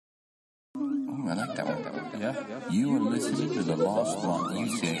I like that one. Yeah. You are listening to the Lost Minds.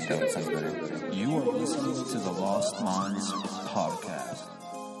 You say it, that sounds better. You are listening to the Lost Minds podcast.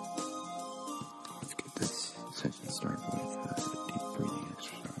 Let's get this session started with a deep breathing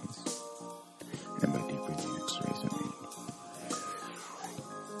exercise. And by deep breathing exercise, I mean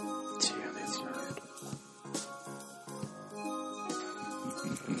see how they start.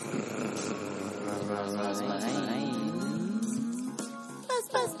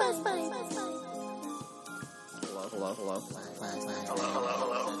 Hello.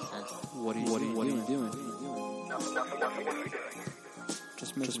 What are you doing?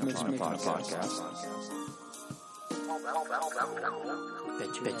 Just making a podcast.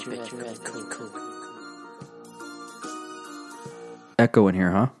 Bet you're cool. Echo in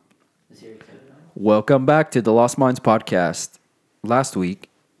here, huh? Welcome back to the Lost Minds podcast. Last week,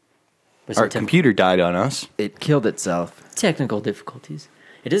 Our computer died on us. it killed itself. Technical difficulties.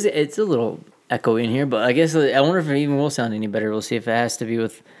 It's a little echo in here, but I guess I wonder if it even will sound any better. We'll see if it has to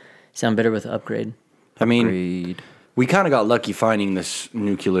sound better with the upgrade. I mean, Agreed. we kind of got lucky finding this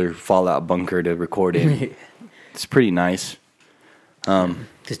nuclear fallout bunker to record in. It's pretty nice.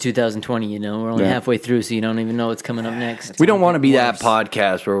 Because 2020, we're only Yeah. halfway through, so you don't even know what's coming up next. We don't want to be that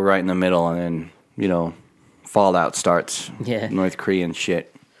podcast where we're right in the middle and then, fallout starts. Yeah. North Korean shit.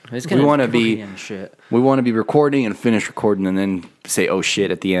 It's We kinda want to be Korean shit. recording and finish recording and then say oh shit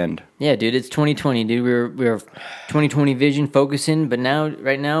at the end. Yeah, dude, it's 2020, dude. We're 2020 vision focusing, but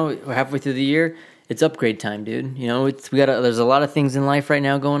right now we're halfway through the year. It's upgrade time, dude. There's a lot of things in life right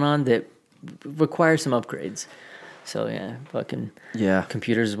now going on that require some upgrades. So yeah, Yeah.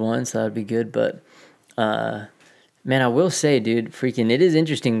 computers is one, so that'd be good. But man, I will say, dude, it is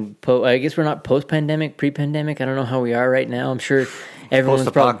interesting. I guess we're not post-pandemic, pre-pandemic. I don't know how we are right now. I'm sure everyone's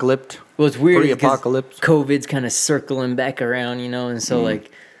Post-apocalypse. Well, it's weird because Pre-apocalypse. COVID's kind of circling back around, and so when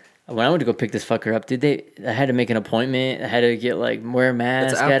I went to go pick this fucker up, dude, I had to make an appointment. I had to get wear a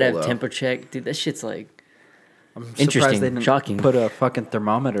mask. I had to Apple, have though. temper check, dude. That shit's I'm Interesting, surprised they didn't shocking. put a fucking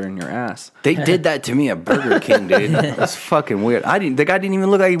thermometer in your ass. They did that to me at Burger King, dude. That's fucking weird. The guy didn't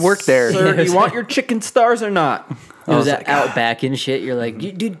even look like he worked there. Sir, you want your chicken stars or not? It was that out back and shit. You're like,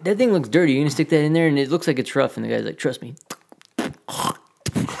 dude, that thing looks dirty. You're gonna stick that in there, and it looks like it's rough. And the guy's like, trust me.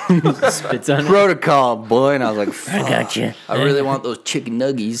 Spits on it. Protocol, boy. And I was like, fuck. I got you. I really want those chicken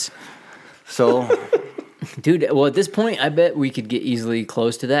nuggies. So, Dude, well, at this point, I bet we could get easily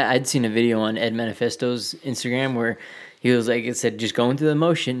close to that. I'd seen a video on Ed Manifesto's Instagram where he was like, it said, just going through the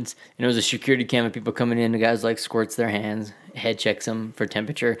motions. And it was a security cam of people coming in. The guys squirts their hands, head checks them for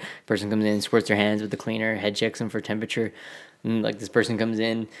temperature. Person comes in, squirts their hands with the cleaner, head checks them for temperature. And this person comes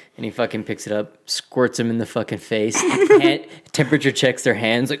in and he fucking picks it up, squirts them in the fucking face, temperature checks their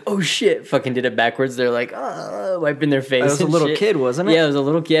hands, like, oh shit, fucking did it backwards. They're like, wiping their face. That was a and little shit. kid, wasn't it? Yeah, it was a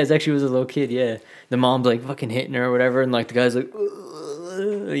little kid. It actually was a little kid, yeah. The mom's fucking hitting her or whatever, and the guy's like,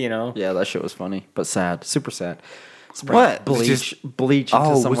 Yeah, that shit was funny, but sad. Super sad. what? Bleach into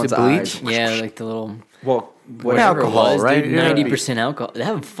was someone's it bleach? eyes. Yeah, the little Well, whatever Alcohol, it was, right? dude, Yeah. 90% alcohol.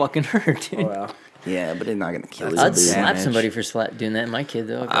 That would fucking hurt, dude. Oh, wow. Yeah, but it's not going to kill I'd you. slap somebody for doing that. My kid,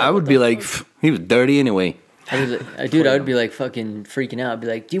 though. I would be like, he was dirty anyway. I would be fucking freaking out. I'd be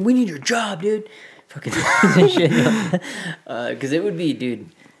like, dude, we need your job, dude. Fucking shit. Because it would be, dude.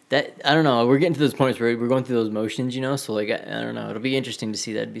 That I don't know. We're getting to those points where we're going through those motions, So I don't know. It'll be interesting to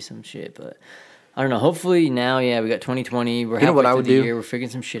see. That'd be some shit, but I don't know. Hopefully now, we got 2020. We're halfway what I through would the do? year. We're figuring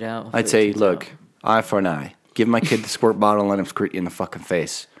some shit out. I'd say, look, eye for an eye. Give my kid the squirt bottle and let him squirt you in the fucking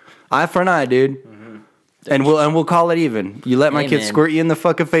face. Eye for an eye, dude. And we'll call it even. You let my Hey, kid man. squirt you in the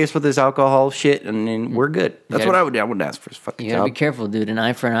fucking face with his alcohol shit, and then we're good. That's what I would do. I wouldn't ask for his fucking You gotta be job. careful, dude. An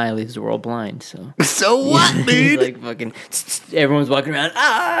eye for an eye leaves the world blind. So. So what, dude? Fucking, everyone's walking around.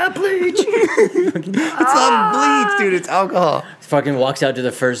 Bleach. It's not bleach, dude. It's alcohol. Fucking walks out to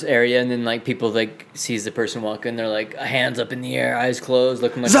the first area, and then people sees the person walking. They're like hands up in the air, eyes closed,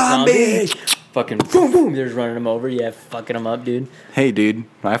 looking like Zombie! a zombie. Fucking boom, boom. They're just running them over. Yeah, fucking them up, dude. Hey, dude.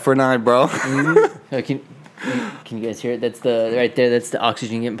 Eye for an eye, bro. Can you guys hear it? That's right there. That's the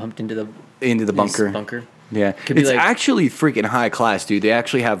oxygen getting pumped into the bunker. Bunker. Yeah. Could be It's actually freaking high class, dude. They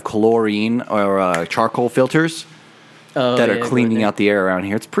actually have chlorine or charcoal filters that are cleaning out the air around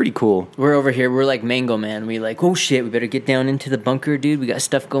here. It's pretty cool. We're over here. We're like Mango Man. We oh shit, we better get down into the bunker, dude. We got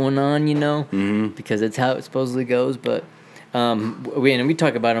stuff going on, because that's how it supposedly goes. But we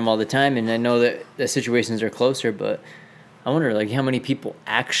talk about them all the time, and I know that the situations are closer. But I wonder, how many people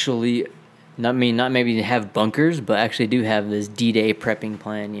actually, not maybe have bunkers, but actually do have this D-Day prepping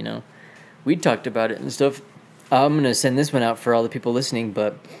plan. We talked about it and stuff. I'm gonna send this one out for all the people listening,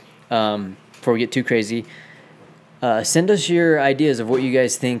 but before we get too crazy. Send us your ideas of what you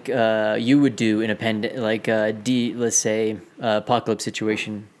guys think you would do in a let's say apocalypse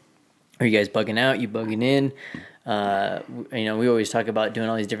situation. Are you guys bugging out? You bugging in? We always talk about doing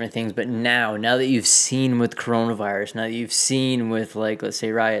all these different things, but now that you've seen with coronavirus, now that you've seen with like, let's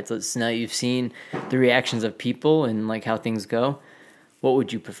say riots, now that you've seen the reactions of people and like how things go, what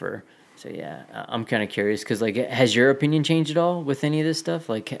would you prefer? So yeah, I'm kind of curious because like, has your opinion changed at all with any of this stuff?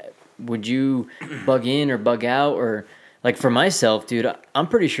 Like, would you bug in or bug out? Or like for myself, dude, I'm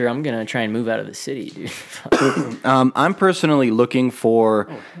pretty sure I'm going to try and move out of the city, dude. I'm personally looking for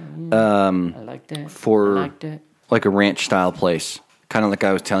I like that. like a ranch style place. Kind of like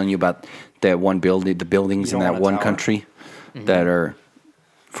I was telling you about that one building, the buildings in that one country that are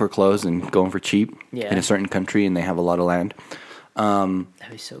foreclosed and going for cheap in a certain country, and they have a lot of land.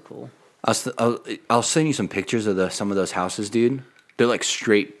 That'd be so cool. I'll send you some pictures of some of those houses, dude. They're like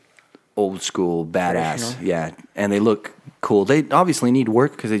straight old school badass, yeah, and they look cool. They obviously need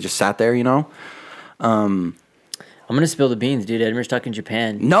work because they just sat there, you know. I'm gonna spill the beans, dude. Edmer's talking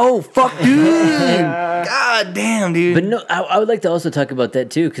Japan. No, fuck, dude. God damn, dude. But no, I would like to also talk about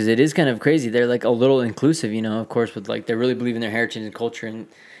that too, because it is kind of crazy. They're like a little inclusive, you know. Of course, with like they really believe in their heritage and culture, and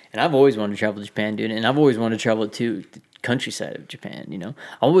I've always wanted to travel to Japan, dude, and I've always wanted to travel to the countryside of Japan. You know,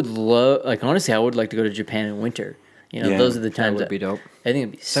 I would love, like honestly, I would like to go to Japan in winter. You know, those are the times that would be dope. I think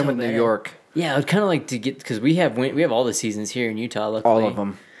it'd be Same so with New bad. York. Yeah, I'd kind of like to get because we have all the seasons here in Utah. Luckily, All of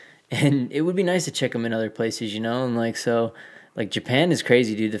them. and it would be nice to check them in other places, you know, and like so, like Japan is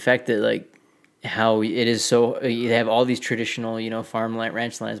crazy, dude. The fact that like how it is so you have all these traditional, you know, farmland,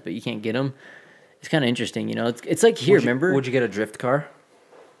 ranch lands, but you can't get them. It's kind of interesting, you know. It's like here, remember? Would you get a drift car?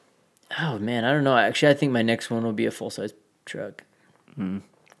 Oh man, I don't know. Actually, I think my next one will be a full size truck.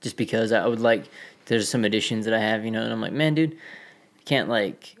 Just because I would like. There's some additions that I have, you know, and I'm like, man, dude, can't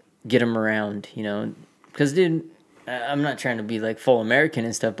like get them around, you know, because dude, I'm not trying to be like full American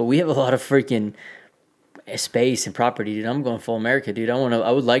and stuff, but we have a lot of freaking space and property, dude. I'm going full America, dude.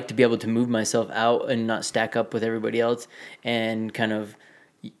 I would like to be able to move myself out and not stack up with everybody else, and kind of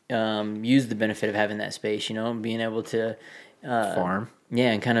use the benefit of having that space, you know, being able to Farm.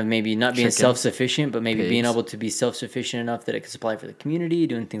 Yeah, and kind of maybe not being Chickens, self-sufficient, but maybe being pigs. able to be self-sufficient enough that it could supply for the community,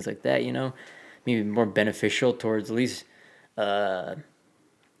 doing things like that, you know, maybe more beneficial towards at least, I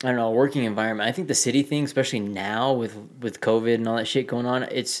don't know, a working environment. I think the city thing, especially now with COVID and all that shit going on,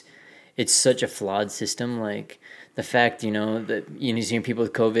 it's such a flawed system. Like the fact, you know, that you see people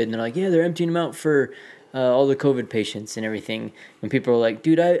with COVID and they're like, yeah, they're emptying them out for all the COVID patients and everything. When people are like,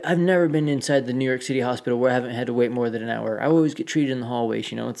 dude, I've never been inside the New York City hospital where I haven't had to wait more than an hour. I always get treated in the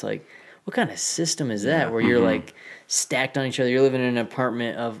hallways, you know? It's like, what kind of system is that where you're like stacked on each other? You're living in an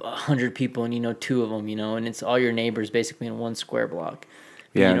apartment of 100 people and you know 2 of them, you know, and it's all your neighbors basically in one square block.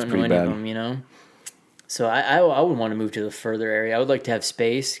 Yeah, you it's don't know pretty any bad. of them, you know? So I would want to move to the further area. I would like to have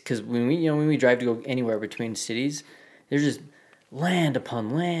space because when we drive to go anywhere between cities, there's just land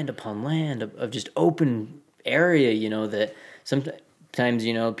upon land upon land of just open area, you know, that sometimes,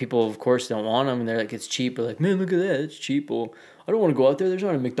 you know, people of course don't want them and they're like, it's cheap. But like, man, look at that, it's cheap. Well, I don't want to go out there. There's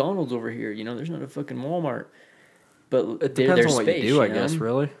not a McDonald's over here, you know, there's not a fucking Walmart. But It depends there's on what space, you do, I know? guess,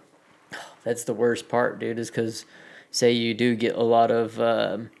 really. That's the worst part, dude, is because say you do get a lot of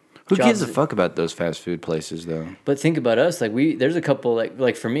Who jobs gives a that- fuck about those fast food places, though? But think about us, like there's a couple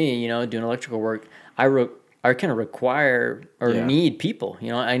like for me, you know, doing electrical work, I kind of require or Yeah. need people. You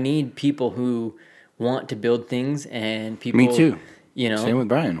know, I need people who want to build things and people. Me too. You know, Same with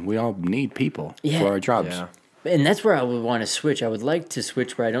Brian. We all need people Yeah. for our jobs. Yeah. and that's where I would want to switch. I would like to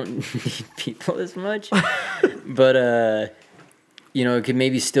switch where I don't need people as much, but you know, it could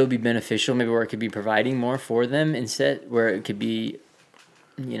maybe still be beneficial. Maybe where it could be providing more for them instead, where it could be,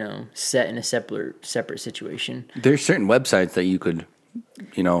 you know, set in a separate situation. There's certain websites that you could,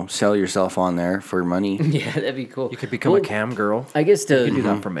 you know, sell yourself on there for money. Yeah, that'd be cool. You could become Well, a cam girl. I guess You could do to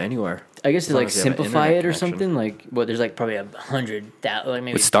that from anywhere. I guess to as long like as you have an simplify internet it or connection. something, like what there's like probably 100,000, like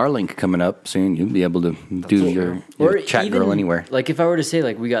maybe With Starlink coming up soon, you'll be able to do your or chat even, girl anywhere. Like if I were to say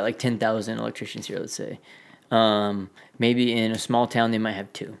like we got like 10,000 electricians here, let's say, maybe in a small town they might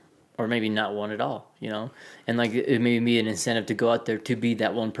have 2, or maybe not 1 at all, you know, and like it may be an incentive to go out there to be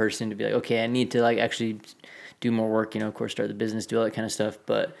that one person to be like, okay, I need to like actually do more work, you know, of course start the business, do all that kind of stuff,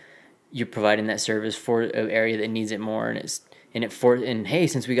 but you're providing that service for an area that needs it more, and hey,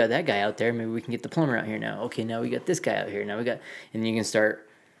 since we got that guy out there, maybe we can get the plumber out here now. Okay, now we got this guy out here. Now we got, and you can start.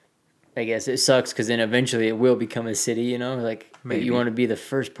 I guess it sucks because then eventually it will become a city, you know, like Maybe. you want to be the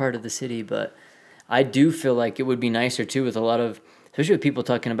first part of the city. But I do feel like it would be nicer too with a lot of, especially with people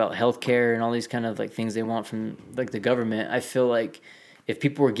talking about healthcare and all these kind of like things they want from like the government. I feel like if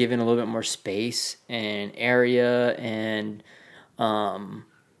people were given a little bit more space and area and I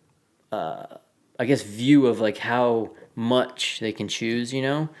guess view of like how much they can choose, you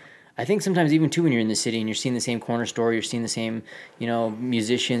know. I think sometimes even too when you're in the city and you're seeing the same corner store, you're seeing the same, you know,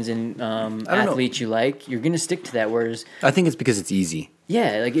 musicians and athletes you like, you're gonna stick to that. Whereas I think it's because it's easy.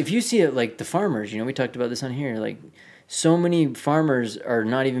 Yeah, like if you see it, like the farmers, you know, we talked about this on here. Like so many farmers are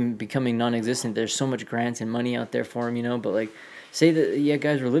not even becoming non-existent. There's so much grants and money out there for them, you know. But like, say that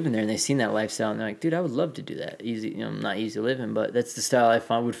guys were living there and they seen that lifestyle and they're like, dude, I would love to do that. Easy, you know, not easy living, but that's the style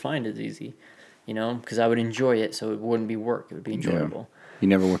I would find is easy. You know, because I would enjoy it, so it wouldn't be work. It would be enjoyable. Yeah. You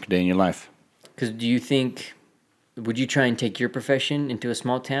never work a day in your life. Because do you think, would you try and take your profession into a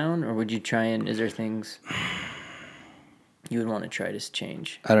small town, or would you try and, is there things you would want to try to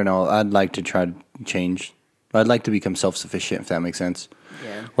change? I don't know. I'd like to try to change. I'd like to become self-sufficient, if that makes sense.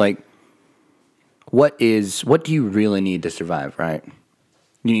 Yeah. Like, what do you really need to survive, right?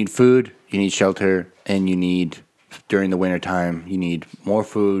 You need food, you need shelter, and you need, during the wintertime, you need more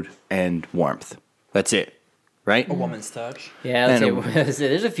food and warmth. That's it, right? A woman's touch. Yeah,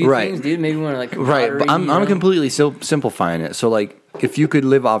 there's a few things, dude. Maybe want to like right, but I'm completely simplifying it. So like, if you could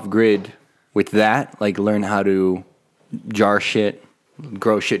live off grid with that, like learn how to jar shit,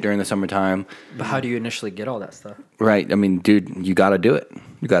 grow shit during the summertime. But how do you initially get all that stuff? Right. I mean, dude, you got to do it.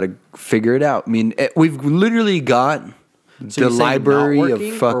 You got to figure it out. I mean, we've literally got the library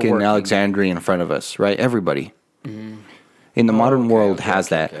of fucking Alexandria in front of us, right? Everybody in the modern world has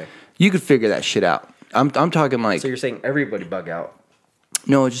that. Okay. You could figure that shit out. I'm talking like. So you're saying everybody bug out?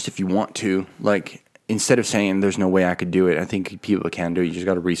 No, just if you want to. Like, instead of saying there's no way I could do it, I think people can do it. You just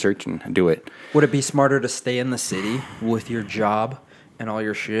got to research and do it. Would it be smarter to stay in the city with your job and all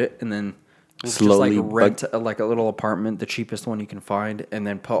your shit, and then slowly just like rent like a little apartment, the cheapest one you can find, and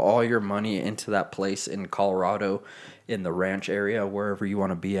then put all your money into that place in Colorado, in the ranch area, wherever you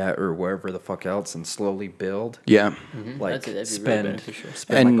want to be at, or wherever the fuck else, and slowly build? Yeah. Like that'd be spend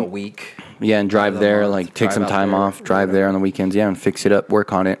and, like a week. Yeah, and drive there, like take some time off, drive there on the weekends, yeah, and fix it up,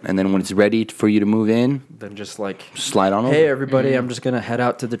 work on it, and then when it's ready for you to move in, then just like slide on over. Hey everybody, I'm just gonna head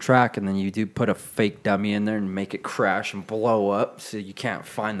out to the track, and then you do put a fake dummy in there and make it crash and blow up so you can't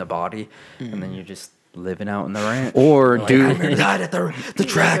find the body, and then you're just living out in the ranch. Or like, dude, I died at the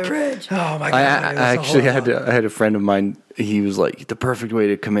track. Oh my god! I actually had a friend of mine. He was like, the perfect way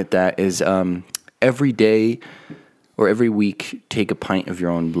to commit that is every day or every week take a pint of your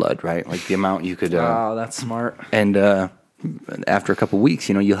own blood, right? Like the amount you could. Oh, that's smart. And after a couple of weeks,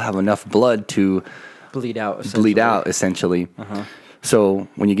 you know, you'll have enough blood to bleed out. Essentially. So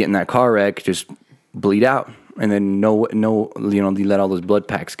when you get in that car wreck, just bleed out. And then no, you know, you let all those blood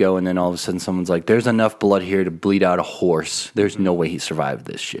packs go, and then all of a sudden someone's like, "There's enough blood here to bleed out a horse. There's no way he survived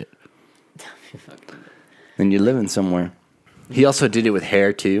this shit." Then you're living somewhere. He also did it with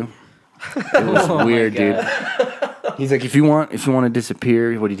hair too. It was weird, dude. He's like, if you want to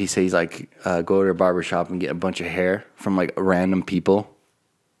disappear, what did he say? He's like, go to a barbershop and get a bunch of hair from like random people.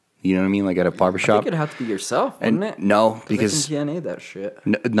 You know what I mean? Like at a barbershop. I think it'd have to be yourself, wouldn't it? No, because they can DNA that shit.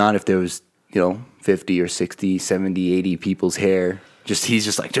 Not if there was, you know, 50 or 60, 70, 80 people's hair. He's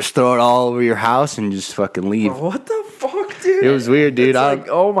just like, just throw it all over your house and just fucking leave. Bro, what the fuck, dude? It was weird, dude. Like,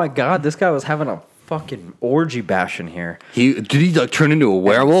 oh my god, this guy was having a fucking orgy bash in here. Did he like turn into a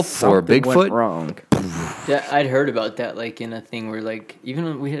werewolf or a Bigfoot? Went wrong. Yeah, I'd heard about that, like in a thing where like even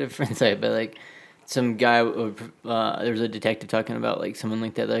when we had a friend site, but like some guy, there was a detective talking about like someone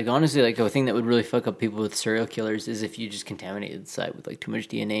like that. Like honestly, like a thing that would really fuck up people with serial killers is if you just contaminated the site with like too much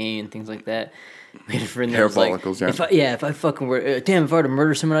DNA and things like that. We had a friend that was like, if I fucking were, if I were to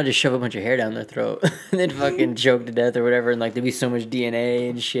murder someone, I'd just shove a bunch of hair down their throat and then fucking choke to death or whatever. And like there'd be so much DNA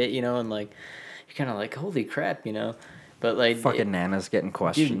and shit, you know, and like you're kind of like, holy crap, you know. But like fucking Nana's getting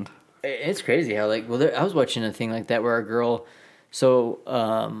questioned. Dude, it's crazy how like I was watching a thing like that where a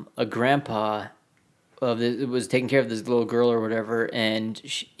grandpa was taking care of this little girl or whatever, and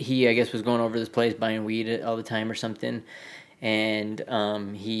he I guess was going over this place buying weed all the time or something. And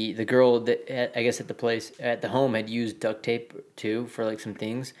the girl that I guess at the home had used duct tape too for like some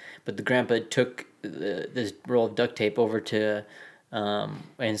things, but the grandpa took this roll of duct tape over to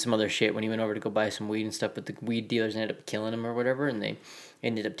and some other shit when he went over to go buy some weed and stuff. But the weed dealers ended up killing him or whatever, and they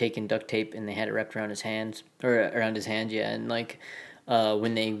ended up taking duct tape and they had it wrapped around his hands, yeah. And like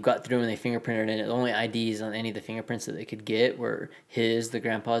when they got through and they fingerprinted it, the only IDs on any of the fingerprints that they could get were the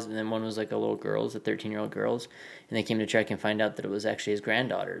grandpa's, and then one was like a little girl's, a 13-year-old girl's. And they came to check and find out that it was actually his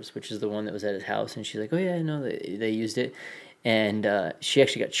granddaughter's, which is the one that was at his house. And she's like, oh, yeah, no, they used it. And she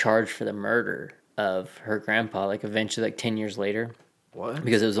actually got charged for the murder of her grandpa, like eventually, like 10 years later. What?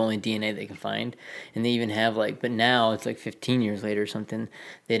 Because it was only DNA they can find. And they even have like, but now it's like 15 years later or something,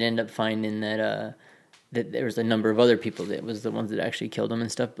 they'd end up finding that that there was a number of other people that was the ones that actually killed him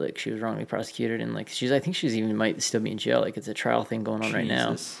and stuff. But like, she was wrongly prosecuted, and like I think she's even might still be in jail. Like, it's a trial thing going on right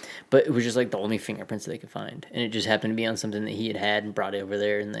now. But it was just like the only fingerprints that they could find, and it just happened to be on something that he had and brought it over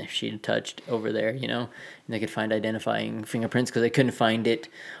there, and that she had touched over there, you know. And they could find identifying fingerprints because they couldn't find it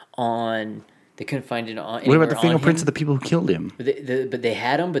on. They couldn't find it on. What about the fingerprints of the people who killed him? But they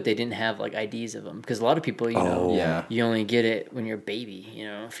had them, but they didn't have like IDs of them, because a lot of people, you know, you only get it when you're a baby, you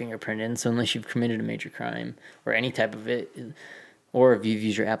know, fingerprinted. So unless you've committed a major crime or any type of it, or if you've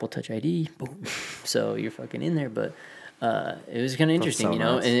used your Apple Touch ID, boom, so you're fucking in there. But it was kind of interesting, so you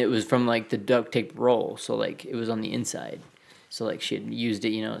know, and it was from like the duct tape roll, so like it was on the inside, so like she had used it,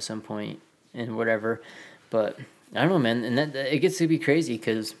 you know, at some point and whatever. But I don't know, man, and that it gets to be crazy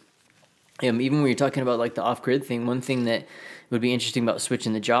because. Even when you're talking about like the off-grid thing, one thing that would be interesting about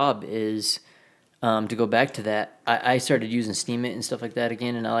switching the job is to go back to that. I started using Steemit and stuff like that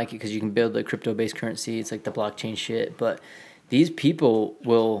again, and I like it because you can build like crypto-based currency. It's like the blockchain shit. But these people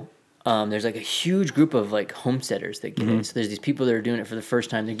will. There's like a huge group of like homesteaders that get in. So there's these people that are doing it for the first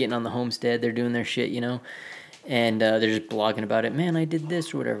time. They're getting on the homestead. They're doing their shit, you know. And they're just blogging about it. Man, I did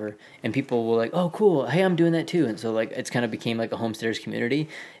this or whatever. And people will like, oh, cool. Hey, I'm doing that too. And so like it's kind of became like a homesteaders community.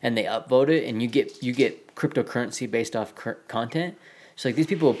 And they upvote it, and you get cryptocurrency based off content. So like these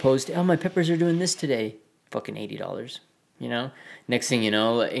people will post, oh, my peppers are doing this today. Fucking $80. You know. Next thing you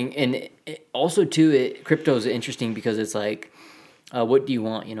know, and also too, crypto is interesting because it's like, what do you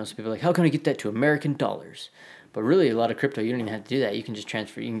want? You know. So people are like, how can I get that to American dollars? But really, a lot of crypto, you don't even have to do that. You can just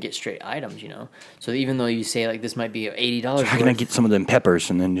transfer. You can get straight items, you know. So even though you say like this might be $80, so how can I get some of them peppers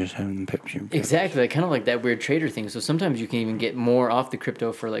and then just have them peppers? Exactly, kind of like that weird trader thing. So sometimes you can even get more off the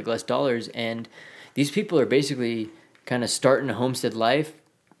crypto for like less dollars. And these people are basically kind of starting a homestead life,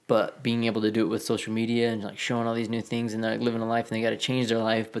 but being able to do it with social media and like showing all these new things, and they're like living a life, and they got to change their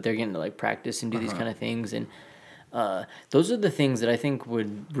life, but they're getting to like practice and do these kind of things. And those are the things that I think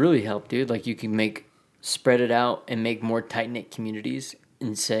would really help, dude. Like you can spread it out and make more tight-knit communities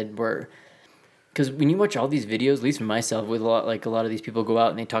instead, where because when you watch all these videos, at least for myself, with a lot of these people go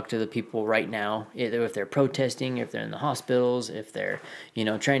out and they talk to the people right now, either if they're protesting, if they're in the hospitals, if they're, you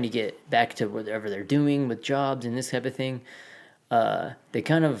know, trying to get back to whatever they're doing with jobs and this type of thing. They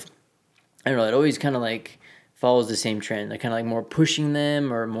kind of, I don't know, it always kind of like follows the same trend. They're kind of like more pushing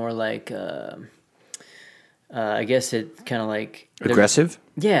them, or more like I guess it kind of like aggressive.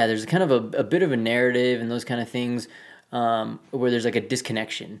 Yeah, there's kind of a bit of a narrative and those kind of things, where there's like a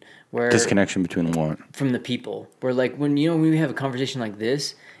disconnection. Disconnection between what? From the people. Where like when we have a conversation like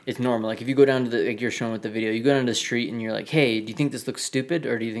this, it's normal. Like if you go down to like you're showing with the video, you go down to the street and you're like, hey, do you think this looks stupid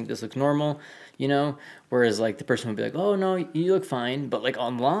or do you think this looks normal? You know? Whereas like the person would be like, oh no, you look fine. But like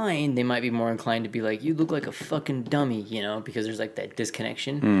online, they might be more inclined to be like, you look like a fucking dummy, you know, because there's like that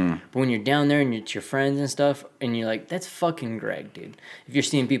disconnection. But when you're down there and it's your friends and stuff, and you're like, that's fucking Greg, dude. If you're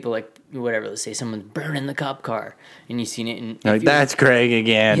seeing people like whatever, let's say someone's burning the cop car, and you seen it, and like that's Greg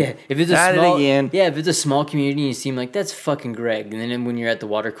again. Yeah, if it's if it's a small community, and you seem like that's fucking Greg, and then when you're at the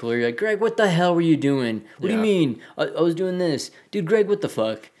water cooler, you're like, Greg, what the hell were you doing? What do you mean? I was doing this, dude. Greg, what the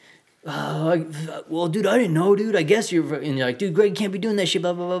fuck? Well, dude, I didn't know, dude. I guess you're, and you're like, dude, Greg can't be doing that shit.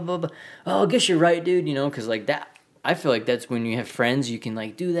 Blah blah blah blah blah. Oh, I guess you're right, dude. You know, because like that. I feel like that's when you have friends, you can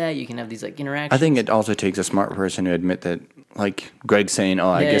like do that. You can have these like interactions. I think it also takes a smart person to admit that, like Greg's saying, "Oh,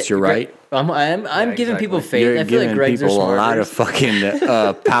 I guess you're right." I'm giving people faith. You're I feel like Greg's people a lot of fucking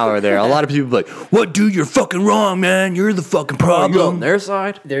power there. A lot of people be like, "What, dude? You're fucking wrong, man. You're the fucking problem." On their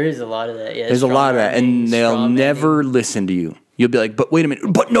side, there is a lot of that. Yeah, there's a lot of that, and they'll never listen to you. You'll be like, but wait a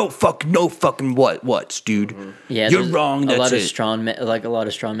minute, but no fucking what's, dude? Mm-hmm. Yeah, you're wrong. That's a lot it. of strong men, like a lot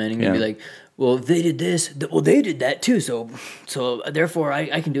of strong men. You'd be like, well, they did this. Well, they did that too. So therefore,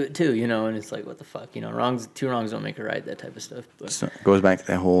 I can do it too. You know, and it's like, what the fuck? You know, two wrongs don't make a right. That type of stuff. But so it goes back to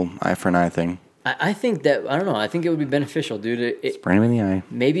that whole eye for an eye thing. I think that I don't know. I think it would be beneficial, dude. Spray him in the eye.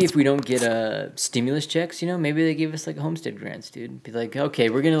 Maybe if we don't get stimulus checks, you know, maybe they give us like homestead grants, dude. Be like, okay,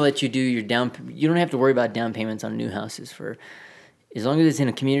 we're gonna let you do your down. You don't have to worry about down payments on new houses for. As long as it's in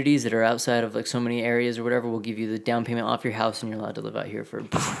communities that are outside of like so many areas or whatever, we'll give you the down payment off your house and you're allowed to live out here for a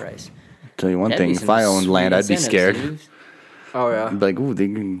decent price. Tell you one thing, if I owned land, I'd be scared. Steve. Oh yeah, I'd be like, ooh, they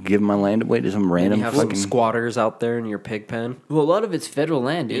can give my land away to some random you have fucking some squatters out there in your pig pen. Well, a lot of it's federal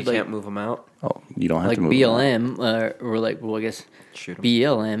land, dude. You can't move them out. Oh, you don't have like to move BLM, or like, well, I guess Shoot 'em.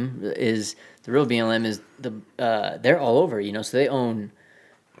 BLM is the real BLM is they're all over, you know, so they own.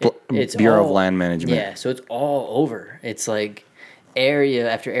 It's Bureau all, of Land Management. Yeah, so it's all over. It's like. area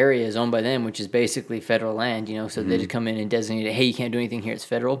after area is owned by them, which is basically federal land, you know, so they just come in and designate it, hey, you can't do anything here, it's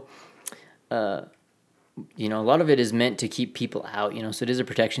federal. You know, a lot of it is meant to keep people out, you know, so it is a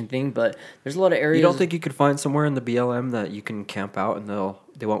protection thing, but there's a lot of areas. You don't think you could find somewhere in the BLM that you can camp out and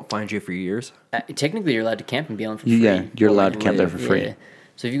they won't find you for years? Technically, you're allowed to camp in BLM for free. Yeah, you're allowed to camp there for free. Yeah.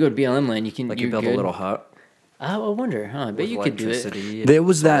 So if you go to BLM land, you can Like you build a little hut. I wonder, huh? I bet you could do it. There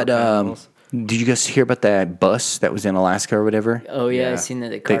was that. Did you guys hear about that bus that was in Alaska or whatever? Oh yeah, I seen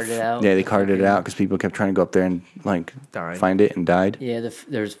that they carted it out. Yeah, they carted it out because people kept trying to go up there and like find it and died. Yeah,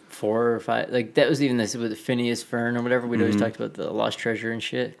 there's 4 or 5. Like that was even this with the Phineas Fern or whatever. We'd always talked about the lost treasure and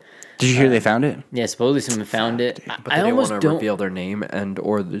shit. Did you hear they found it? Yeah, supposedly someone found it. But they didn't want to reveal their name and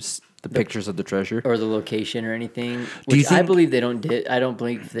or the pictures of the treasure or the location or anything. Which I believe they don't. I don't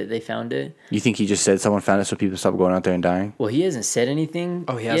believe that they found it. You think he just said someone found it so people stopped going out there and dying? Well, he hasn't said anything.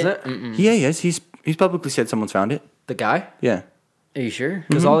 Oh, he hasn't? Yeah, yes. He's publicly said someone's found it. The guy? Yeah. Are you sure?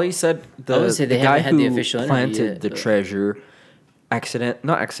 Because all he said, I would say they the guy haven't had the who official planted interview yet, the but- treasure,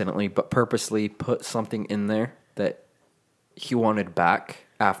 not accidentally, but purposely put something in there that he wanted back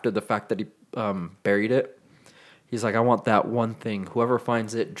after the fact that he buried it. He's like, I want that one thing. Whoever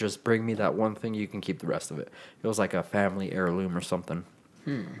finds it, just bring me that one thing. You can keep the rest of it. It was like a family heirloom or something.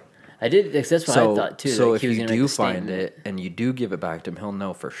 I did. That's what I thought too. So like if he was you gonna do make a find statement. it and you do give it back to him, he'll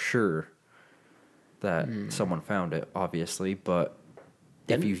know for sure that someone found it, obviously. But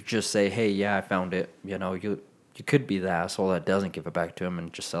if you just say, hey, yeah, I found it, you know, you could be the asshole that doesn't give it back to him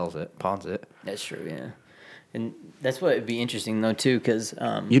and just sells it, pawns it. That's true. Yeah, and that's what would be interesting though too, because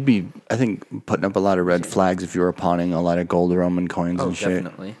You'd be, I think, putting up a lot of red flags if you were pawning a lot of gold Roman coins and shit.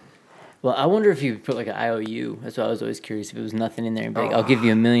 Definitely. well, I wonder if you put like an IOU. That's why I was always curious if it was nothing in there. And be like, I'll give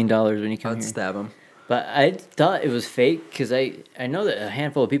you $1 million when you come I'd here. stab him. But I thought it was fake because I know that a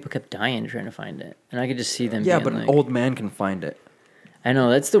handful of people kept dying trying to find it, and I could just see them. Yeah, being but like, an old man can find it. I know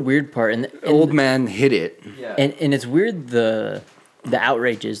that's the weird part, and Old man hid it. Yeah. and it's weird the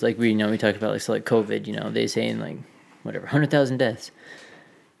outrages like we talked about like COVID. You know, they saying like whatever 100,000 deaths.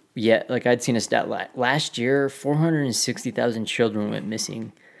 Yeah, like I'd seen a stat last year, 460,000 children went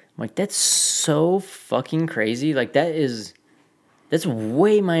missing. I'm like, that's so fucking crazy. Like that's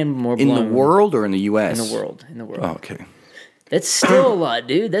way more In blown. the world or in the U.S.? In the world. Oh, okay. That's still a lot,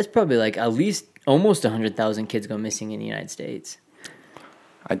 dude. That's probably like at least almost 100,000 kids go missing in the United States.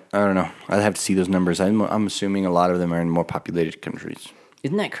 I don't know. I'd have to see those numbers. I'm assuming a lot of them are in more populated countries.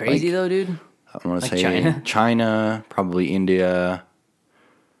 Isn't that crazy though, dude? I want to Like say China? probably India.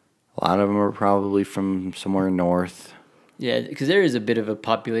 A lot of them are probably from somewhere north. Yeah, because there is a bit of a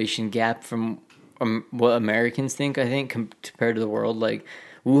population gap from what Americans think, I think, compared to the world. Like,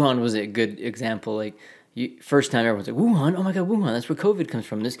 Wuhan was a good example. Like, first time everyone's like, Wuhan? Oh my God, Wuhan, that's where COVID comes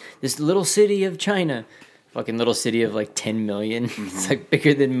from. This little city of China. Fucking little city of like 10 million. It's like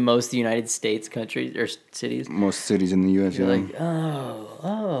bigger than most United States countries or cities. Most cities in the U.S. You're yeah. like,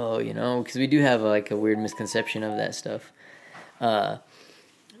 oh, you know, because we do have like a weird misconception of that stuff.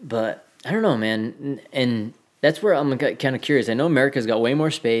 But I don't know, man. And that's where I'm kind of curious. I know America's got way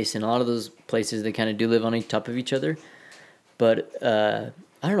more space, and a lot of those places, they kind of do live on top of each other. But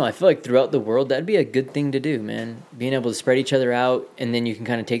I don't know. I feel like throughout the world, that'd be a good thing to do, man. Being able to spread each other out, and then you can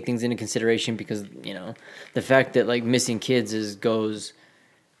kind of take things into consideration because, you know, the fact that, like, missing kids goes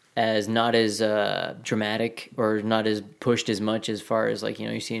as not as dramatic or not as pushed as much as far as, like, you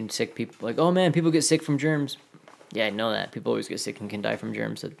know, you're seeing sick people. Like, oh, man, people get sick from germs. Yeah, I know that. People always get sick and can die from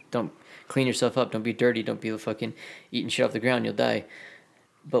germs. So don't clean yourself up. Don't be dirty. Don't be fucking eating shit off the ground. You'll die.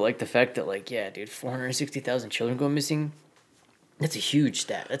 But, like, the fact that, like, yeah, dude, 460,000 children go missing, that's a huge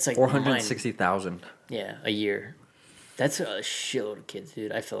stat. That's like 460,000. Yeah, a year. That's a shitload of kids,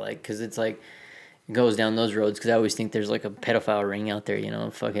 dude. I feel like because it's like it goes down those roads. Because I always think there's like a pedophile ring out there, you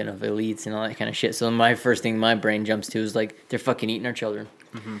know, fucking of elites and all that kind of shit. So my first thing my brain jumps to is like they're fucking eating our children,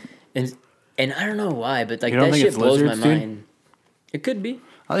 and I don't know why, but like that shit blows my mind. It could be.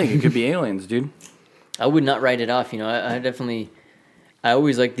 I think it could be aliens, dude. I would not write it off. You know, I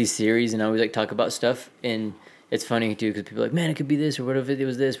always like these theories and I always like talk about stuff and. It's funny, too, because people are like, man, it could be this, or what if it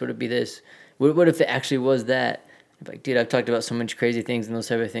was this, what if it be this? What if it actually was that? I'm like, dude, I've talked about so much crazy things and those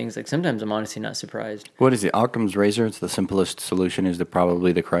type of things. Like, sometimes I'm honestly not surprised. What is it? Occam's razor? It's the simplest solution is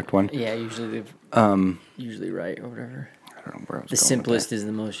probably the correct one? Yeah, usually usually right, or whatever. I don't know where I was The going simplest with is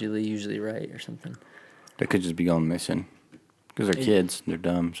the most usually right, or something. that. They could just be going missing. Because they're kids. They're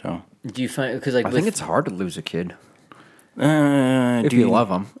dumb, so. Do you find, because like, I think it's hard to lose a kid. Do If you love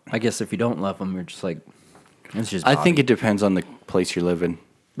them. I guess if you don't love them, you're just like, it's just I think Bobby. it depends on the place you live in.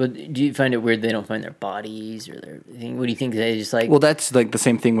 But do you find it weird they don't find their bodies or their thing? What do you think? They just like... Well, that's like the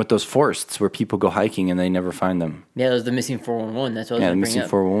same thing with those forests where people go hiking and they never find them. Yeah, that was the missing 411. That's what I was Yeah, going the to bring missing up.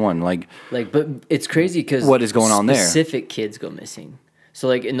 411. Like, but it's crazy because... What is going on there? Specific kids go missing. So,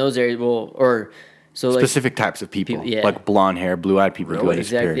 like, in those areas, specific types of people, yeah. like blonde hair, blue-eyed people go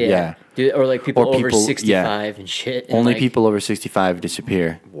disappear. Exactly, Yeah. Dude, or like people over 65 yeah. and shit. And Only like, people over 65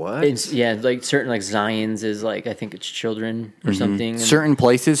 disappear. What? Yeah, like certain like Zion's is like, I think it's children or something. And Certain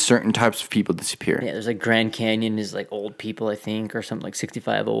places, certain types of people disappear. yeah, there's like Grand Canyon is like old people, I think, or something like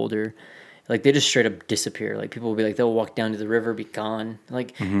 65 older. Like they just straight up disappear. Like people will be like, they'll walk down to the river, be gone.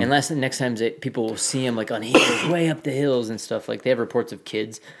 Like, and next time people will see them like on hills, way up the hills and stuff. Like they have reports of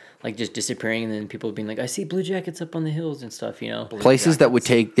kids like just disappearing, and then people being like, I see blue jackets up on the hills and stuff, you know. Places that would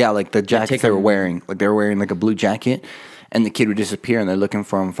take, like the jackets they were wearing. Like they were wearing like a blue jacket, and the kid would disappear, and they're looking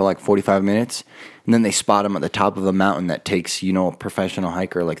for him for like 45 minutes. And then they spot him at the top of a mountain that takes, a professional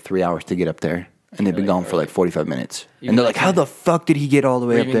hiker like 3 hours to get up there. And they've been gone for like 45 minutes. And they're like, how the fuck did he get all the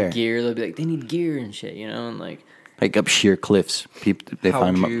way up there? Gear, they'll be like, they need gear and shit, you know, and like up sheer cliffs. People, they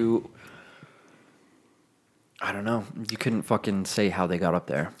find them up. I don't know. You couldn't fucking say how they got up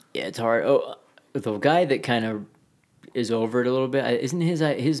there. Yeah, it's hard. Oh, the guy that kind of is over it a little bit, isn't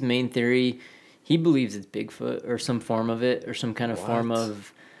his main theory? He believes it's Bigfoot or some form of it, or some kind of form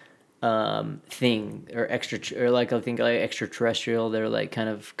of thing or I think like extraterrestrial. They're like kind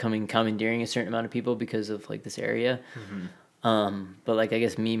of commandeering a certain amount of people because of like this area. But like I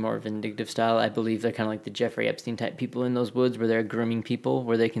guess me more vindictive style, I believe they're kind of like the Jeffrey Epstein type people in those woods where they're grooming people,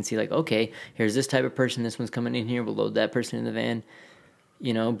 where they can see like, okay, here's this type of person, this one's coming in here, we'll load that person in the van,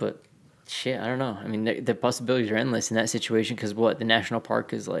 you know. But shit, I don't know. I mean, the possibilities are endless in that situation because the national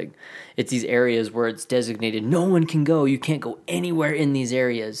park is like, it's these areas where it's designated no one can go, you can't go anywhere in these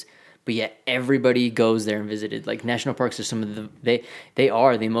areas. But yet everybody goes there and visited. Like national parks are some of they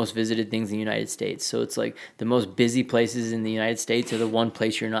are the most visited things in the United States. So it's like the most busy places in the United States are the one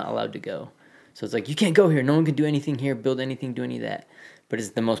place you're not allowed to go. So it's like you can't go here. No one can do anything here, build anything, do any of that. But it's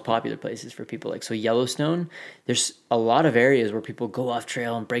the most popular places for people. Like so Yellowstone, there's a lot of areas where people go off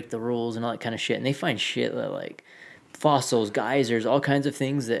trail and break the rules and all that kind of shit. And they find shit like fossils, geysers, all kinds of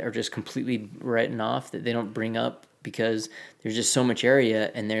things that are just completely written off that they don't bring up, because there's just so much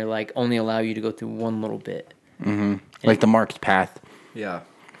area and they're like only allow you to go through one little bit. Like the marked path. Yeah.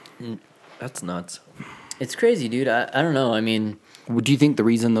 That's nuts. It's crazy, dude. I don't know. I mean, Do you think the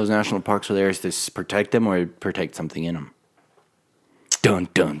reason those national parks are there is to protect them or protect something in them? Dun,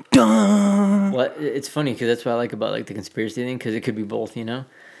 dun, dun. well, it's funny because that's what I like about like the conspiracy thing, because it could be both, you know?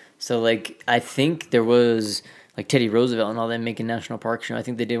 So like, I think there was like Teddy Roosevelt and all them making national parks, you know, I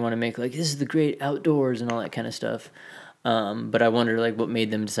think they did want to make like, this is the great outdoors and all that kind of stuff. But I wonder like what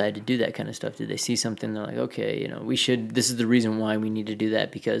made them decide to do that kind of stuff. Did they see something? They're like, okay, you know, this is the reason why we need to do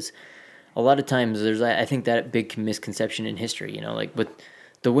that, because a lot of times there's, I think that big misconception in history, you know, like with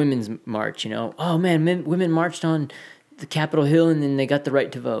the women's march, you know, oh man, women marched on the Capitol Hill and then they got the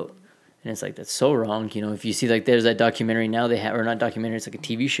right to vote. And it's like, that's so wrong. You know, if you see like, there's that documentary now they have, or not documentary, it's like a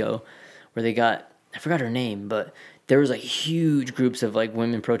TV show where they got, I forgot her name, but there was like huge groups of like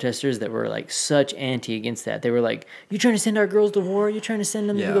women protesters that were like such anti against that. They were like, you trying to send our girls to war? You trying to send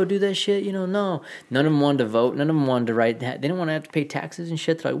them to go do that shit? You know, no. None of them wanted to vote. None of them wanted to write that. They didn't want to have to pay taxes and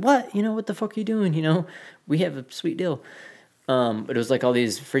shit. They're like, what? You know, what the fuck are you doing? You know, we have a sweet deal. But it was like all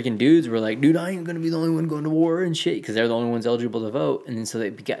these freaking dudes were like, dude, I ain't going to be the only one going to war and shit, because they're the only ones eligible to vote. And then so they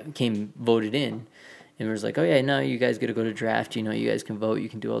became voted in. And it was like, oh yeah, now you guys get to go to draft. You know, you guys can vote. You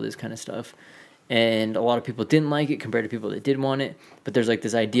can do all this kind of stuff. And a lot of people didn't like it compared to people that did want it. But there's like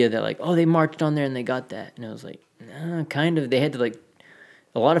this idea that like, oh, they marched on there and they got that. And I was like, nah, kind of. They had to like,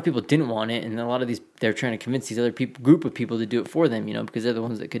 a lot of people didn't want it. And a lot of these, they're trying to convince these other group of people to do it for them, you know, because they're the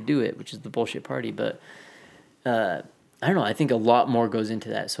ones that could do it, which is the bullshit party. But I don't know. I think a lot more goes into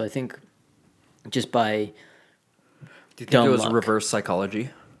that. So I think just by Do you think it was reverse psychology?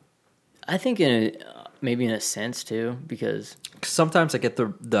 I think maybe in a sense too, because sometimes I get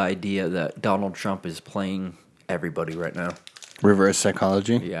the idea that Donald Trump is playing everybody right now. Reverse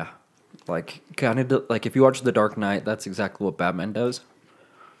psychology? Yeah. Like, kind of like if you watch The Dark Knight, that's exactly what Batman does.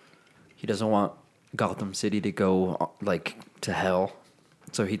 He doesn't want Gotham City to go like to hell,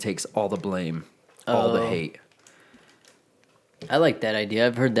 so he takes all the blame, all the hate. I like that idea.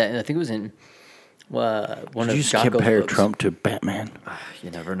 I've heard that. I think it was in one of you just compare Trump to Batman?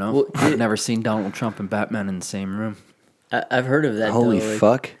 You never know. Well, I've never seen Donald Trump and Batman in the same room. I've heard of that. Holy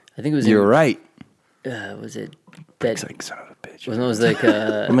fuck! I think it was. You're right. Was it that? Like son of a bitch. It was like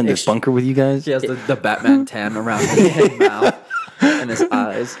I'm in this bunker with you guys. He has the Batman tan around his mouth and his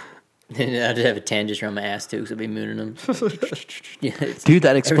eyes. And I'd have a tan just around my ass too, because I'd be mooning them. Yeah, Dude,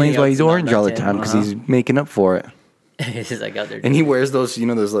 that explains why he's orange all the time, because Uh-huh. he's making up for it. It's just like out there. And he wears those,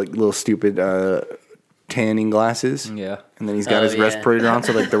 those like little stupid tanning glasses. Yeah. And then he's got Oh, his yeah. respirator on,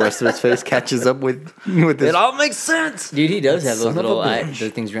 so like the rest of his face catches up with this. It all makes sense. Dude, he does have those Son of a little bitch.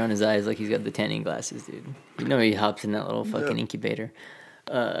 those things around his eyes, like he's got the tanning glasses, dude. You know he hops in that little fucking incubator.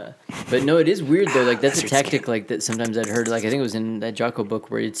 But no, it is weird though. Like that's a tactic like that. Sometimes I'd heard, like I think it was in that Jocko book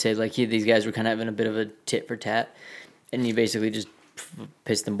where he'd say like these guys were kind of having a bit of a tit for tat, and he basically just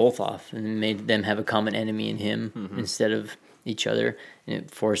pissed them both off and made them have a common enemy in him instead of each other, and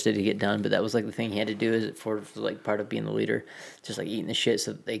it forced it to get done. But that was like the thing he had to do, is it for like part of being the leader, just like eating the shit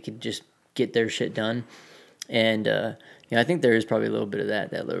so that they could just get their shit done. And I think there is probably a little bit of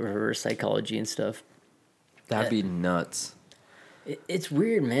that reverse psychology and stuff. That'd be nuts. It's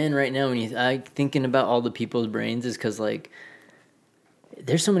weird, man. Right now, when I thinking about all the people's brains, is because like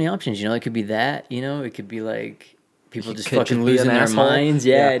there's so many options. It could be that. It could be like people just could fucking just be losing an their asshole. minds.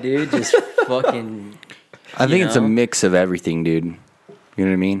 Yeah, Yeah. dude, just fucking. I think it's a know? mix of everything, dude. You know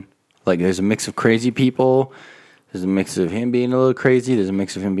what I mean? Like, there's a mix of crazy people. There's a mix of him being a little crazy. There's a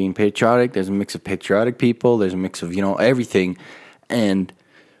mix of him being patriotic. There's a mix of patriotic people. There's a mix of, everything. And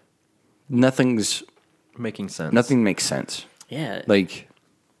nothing's Making sense. Nothing makes sense. Yeah. Like,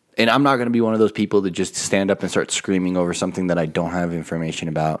 and I'm not going to be one of those people that just stand up and start screaming over something that I don't have information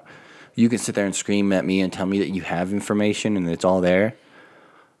about. You can sit there and scream at me and tell me that you have information and it's all there.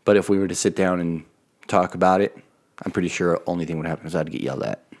 But if we were to sit down and talk about it, I'm pretty sure the only thing would happen is I'd get yelled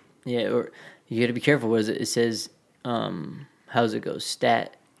at. Yeah, or you got to be careful. What is it? It says, how's it go? Is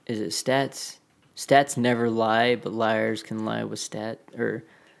it stats? Stats never lie, but liars can lie with stat. Or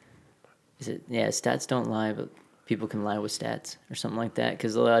is it? Yeah, stats don't lie, but people can lie with stats or something like that.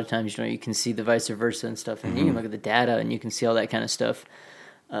 Because a lot of times, you can see the vice versa and stuff, and you can look at the data and you can see all that kind of stuff.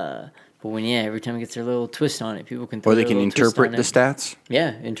 But every time it gets their little twist on it, people can. Or they can interpret the stats.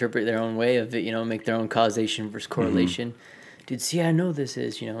 Yeah, interpret their own way of it, make their own causation versus correlation. Dude, see, I know this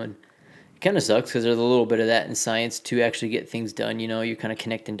is, and it kind of sucks because there's a little bit of that in science to actually get things done. You're kind of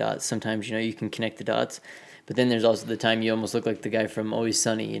connecting dots. Sometimes, you can connect the dots. But then there's also the time you almost look like the guy from Always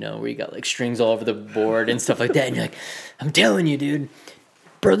Sunny, where you got like strings all over the board and stuff like that. And you're like, I'm telling you, dude,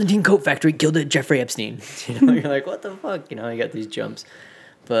 Burlington Coat Factory killed it, Jeffrey Epstein. You're like, what the fuck? You got these jumps.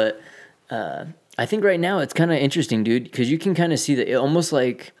 But I think right now it's kind of interesting, dude, because you can kind of see that it almost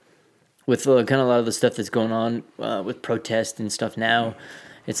like with kind of a lot of the stuff that's going on with protest and stuff now,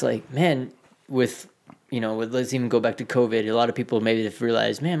 it's like, man, with let's even go back to COVID. A lot of people maybe have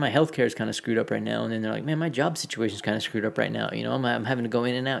realized, man, my healthcare is kind of screwed up right now, and then they're like, man, my job situation is kind of screwed up right now. I'm having to go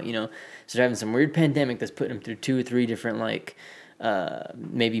in and out. So they're having some weird pandemic that's putting them through 2 or 3 different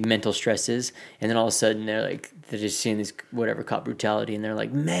maybe mental stresses, and then all of a sudden they're just seeing this whatever cop brutality, and they're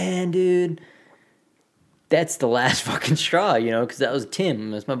like, man, dude, that's the last fucking straw, because that was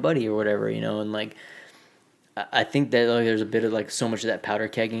Tim, that's my buddy or whatever, and like. I think that there's a bit of so much of that powder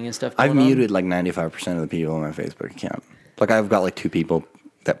kegging and stuff going I've on. muted 95% of the people on my Facebook account. I've got 2 people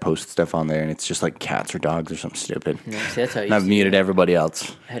that post stuff on there, and it's just cats or dogs or something stupid. No, see, that's how you And I've see muted it. everybody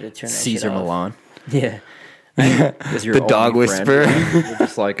else. I had to turn that Caesar shit off. Milan. Yeah. Is your The dog only friend. whisperer. You're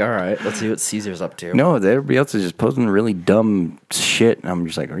just like, all right, let's see what Caesar's up to. No, everybody else is just posting really dumb shit. And I'm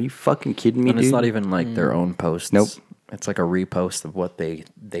just like, are you fucking kidding me, And dude? it's not even their own posts. Nope. It's like a repost of what they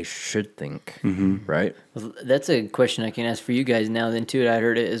should think, right? Well, that's a question I can ask for you guys now then too. I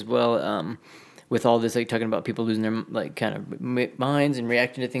heard it as well with all this talking about people losing their kind of minds and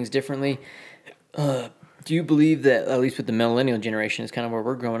reacting to things differently. Do you believe that, at least with the millennial generation, is kind of where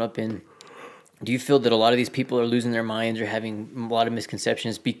we're growing up in, do you feel that a lot of these people are losing their minds or having a lot of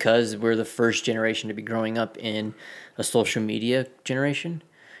misconceptions because we're the first generation to be growing up in a social media generation?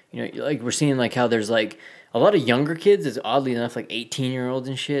 We're seeing how there's a lot of younger kids, is oddly enough 18-year-olds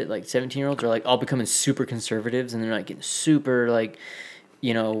and shit, 17-year-olds are all becoming super conservatives, and they're getting super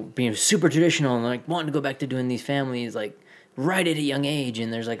being super traditional and wanting to go back to doing these families right at a young age,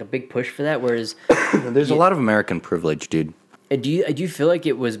 and there's a big push for that. Whereas There's a lot of American privilege, dude. do you feel like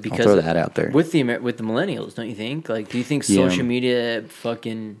it was because throw that out there. with the millennials? Don't you think? Do you think Yeah. social media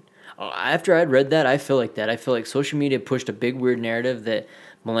fucking? After I'd read that, I feel like that. I feel like social media pushed a big weird narrative that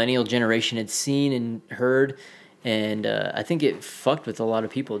millennial generation had seen and heard, and I think it fucked with a lot of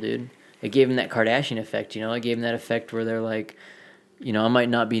people, dude. It gave them that Kardashian effect, It gave them that effect where they're like, I might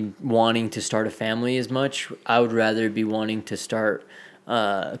not be wanting to start a family as much. I would rather be wanting to start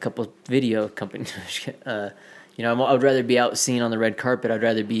a couple video companies. You know, I would rather be out seen on the red carpet. I'd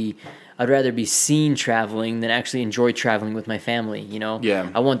rather be seen traveling than actually enjoy traveling with my family. You know, Yeah.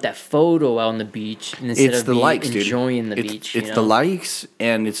 I want that photo out on the beach instead It's of the likes, enjoying dude. the beach. It's you the know? likes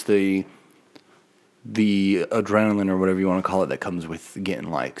and it's the adrenaline or whatever you want to call it that comes with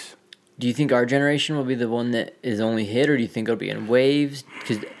getting likes. Do you think our generation will be the one that is only hit, or do you think it'll be in waves?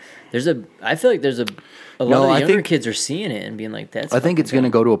 Because I feel like there's a lot of the younger kids are seeing it and being like, "That's." I think it's going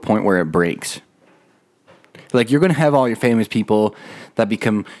to go to a point where it breaks. Like, you're going to have all your famous people that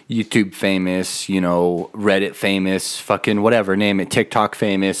become YouTube famous, you know, Reddit famous, fucking whatever, name it, TikTok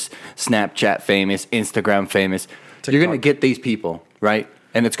famous, Snapchat famous, Instagram famous. TikTok. You're going to get these people, right?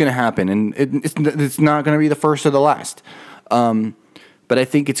 And it's going to happen, and it's not going to be the first or the last. But I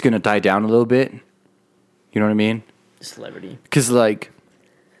think it's going to die down a little bit. You know what I mean? Celebrity. Because, like,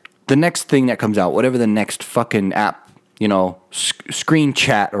 the next thing that comes out, whatever the next fucking app, you know, screen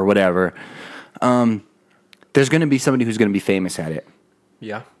chat or whatever, there's going to be somebody who's going to be famous at it.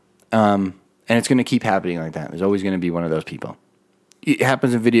 Yeah. And it's going to keep happening like that. There's always going to be one of those people. It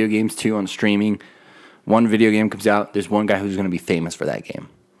happens in video games, too, on streaming. One video game comes out, there's one guy who's going to be famous for that game.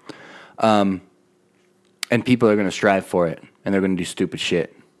 And people are going to strive for it, and they're going to do stupid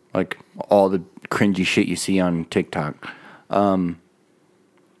shit. Like all the cringy shit you see on TikTok.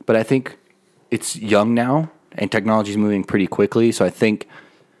 But I think it's young now, and technology's moving pretty quickly, so I think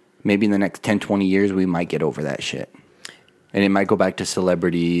maybe in the next 10, 20 years, we might get over that shit. And it might go back to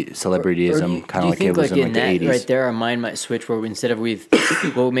celebrityism, kind of like it was in the 80s. Right there, our mind might switch where instead of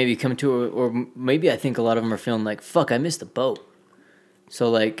we'll maybe come to, or maybe I think a lot of them are feeling like, fuck, I missed the boat. So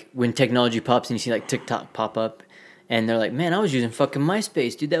like when technology pops and you see like TikTok pop up and they're like, man, I was using fucking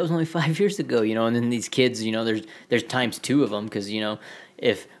MySpace, dude. That was only 5 years ago, you know? And then these kids, you know, there's times two of them because, you know,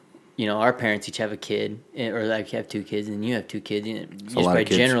 if... You know, our parents each have a kid, or like have two kids, and you have two kids. You know, just by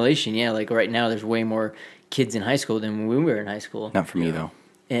generation, yeah. Like right now, there's way more kids in high school than when we were in high school. Not for me though.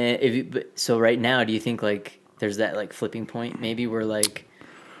 And so right now, do you think like there's that like flipping point maybe where like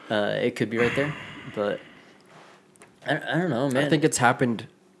it could be right there? But I don't know, man. I think it's happened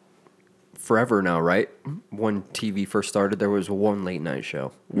forever now, right? When TV first started, there was one late night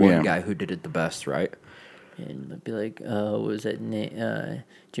show, one guy who did it the best, right? And it'd be like, what was that name?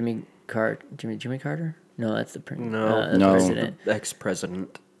 Jimmy Carter? No, that's the president. The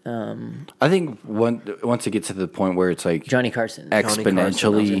ex-president. I think once it gets to the point where it's like Johnny Carson,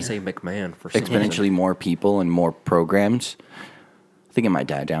 exponentially, say McMahon for exponentially more people and more programs, I think it might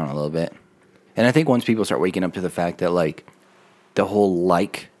die down a little bit. And I think once people start waking up to the fact that like the whole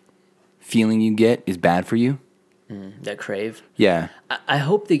like feeling you get is bad for you. That crave. Yeah. I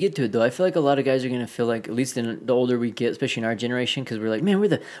hope they get to it though. I feel like a lot of guys are gonna feel like, at least in the older we get, especially in our generation, because we're like, man, we're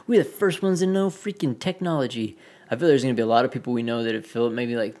the first ones to know freaking technology. I feel there's gonna be a lot of people we know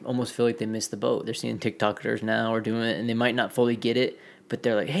that almost feel like they missed the boat. They're seeing TikTokers now or doing it, and they might not fully get it, but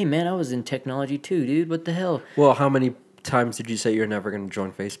they're like, hey man, I was in technology too, dude. What the hell? Well, how many times did you say you're never gonna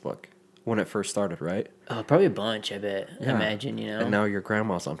join Facebook when it first started? Right? Probably a bunch. I bet. Yeah. I imagine, you know. And now your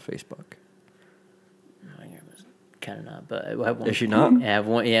grandma's on Facebook. Kind of not, but I have one. Is she not? Yeah, I have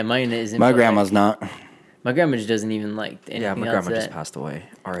one. Yeah, mine isn't. My grandma's not. My grandma just doesn't even like anything Yeah, my else grandma just passed away.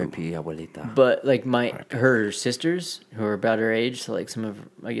 R.I.P. Abuelita. But like her sisters who are about her age, so like some of,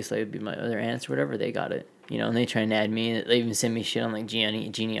 I guess they would be my other aunts or whatever, they got it, you know, and they try and add me, and they even send me shit on like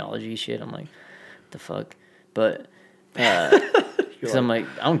genealogy shit. I'm like, what the fuck? But because I'm like,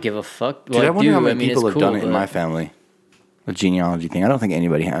 I don't give a fuck. Dude, I wonder how many people have done it in my family. The genealogy thing. I don't think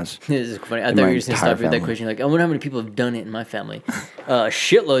anybody has. This is funny. I thought you were just going to stop with that question. Like, I wonder how many people have done it in my family.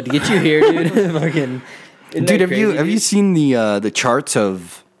 Shitload to get you here, dude. Fucking, dude, have you seen the charts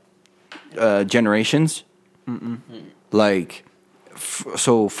of generations? Mm-mm. Like,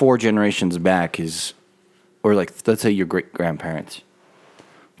 so 4 generations back is, or like, let's say your great grandparents.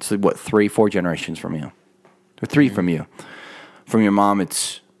 It's like what, 3, 4 generations from you, or 3 from you. From your mom,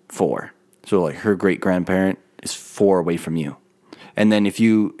 it's 4. So like her great grandparent is 4 away from you. And then if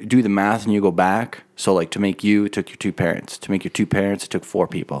you do the math and you go back, so like to make you, it took your 2 parents. To make your 2 parents, it took 4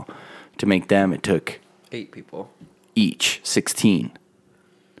 people. To make them, it took 8 people. Each, 16.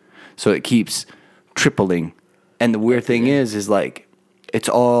 So it keeps tripling. And the weird thing is like, it's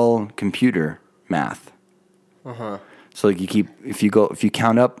all computer math. Uh-huh. So like if you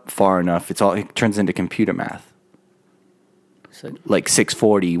count up far enough, it turns into computer math. So, like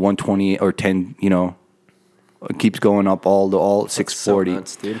 640, 120, or 10, you know, it keeps going up all 640.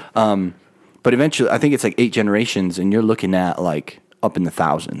 That's so nuts, dude. But eventually, I think it's like 8 generations, and you're looking at like up in the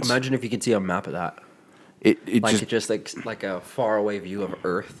thousands. Imagine if you could see a map of that. It like just like a far away view of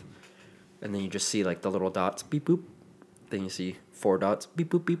Earth, and then you just see like the little dots, beep boop. Then you see 4 dots, beep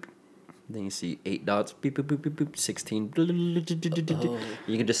boop beep. Then you see 8 dots, beep, boop, boop, boop, boop, 16.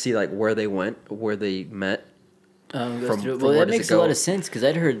 You can just see like where they went, where they met. Well, that makes a lot of sense because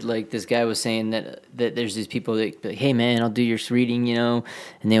I'd heard like this guy was saying that there's these people that like, hey man, I'll do your reading, you know,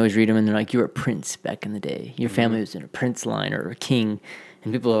 and they always read them and they're like, you were a prince back in the day. Your family was in a prince line or a king,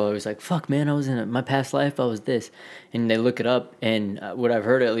 and people are always like, fuck man, I was in my past life, I was this, and they look it up, and what I've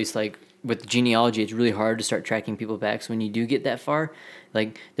heard at least like with genealogy, it's really hard to start tracking people back. So when you do get that far,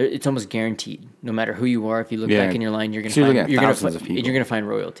 like it's almost guaranteed, no matter who you are, if you look back in your line, you're gonna find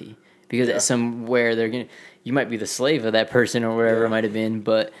royalty. Because somewhere you might be the slave of that person or whatever it might have been,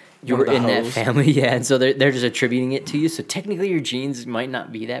 but you were in that family, and so they're just attributing it to you. So technically, your genes might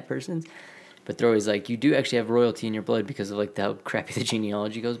not be that person's, but they're always like, you do actually have royalty in your blood because of like how crappy the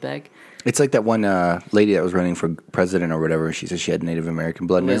genealogy goes back. It's like that one lady that was running for president or whatever. She said she had Native American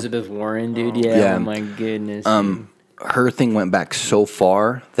blood. Elizabeth Warren, dude. Yeah. Oh my goodness. Her thing went back so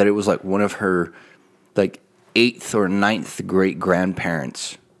far that it was like one of her like 8th or 9th great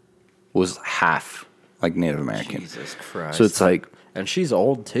grandparents was half like Native American. Jesus Christ. So it's like, and she's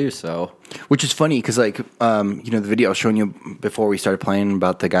old too, so. Which is funny because like, the video I was showing you before we started playing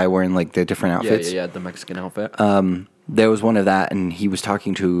about the guy wearing like the different outfits. Yeah, the Mexican outfit. There was one of that, and he was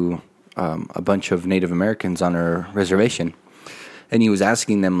talking to a bunch of Native Americans on a reservation, and he was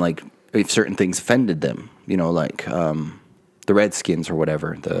asking them like if certain things offended them, you know, like the Redskins or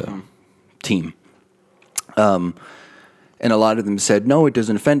whatever, the team. And a lot of them said, no, it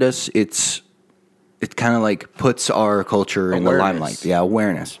doesn't offend us. It kind of like puts our culture in the limelight. Yeah,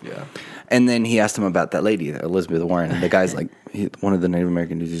 awareness. Yeah. And then he asked him about that lady, Elizabeth Warren. And the guy's like, one of the Native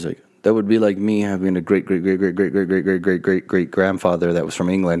American dudes, he's like, that would be like me having a great grandfather that was from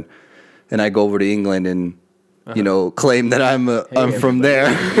England. And I go over to England and, you know, claim that I'm from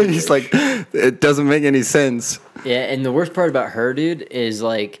there. He's like, it doesn't make any sense. Yeah, and the worst part about her, dude, is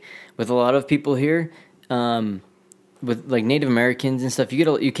like with a lot of people here, with like Native Americans and stuff,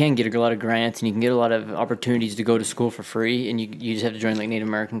 you can get a lot of grants and you can get a lot of opportunities to go to school for free, and you just have to join like Native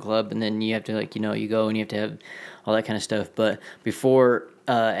American Club, and then you have to like, you know, you go and you have to have all that kind of stuff. But before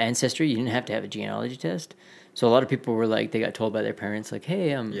Ancestry, you didn't have to have a genealogy test. So a lot of people were like, they got told by their parents like, hey,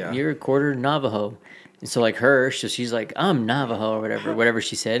 you're a quarter Navajo. And so like her, so she's like, I'm Navajo or whatever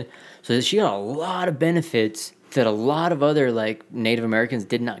she said. So she got a lot of benefits that a lot of other like Native Americans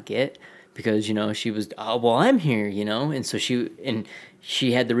did not get. Because, you know, she was, I'm here, you know? And so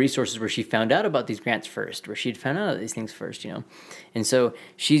she had the resources where she found out about these grants first, where she'd found out these things first, you know? And so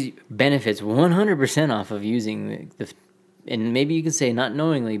she benefits 100% off of using and maybe you can say not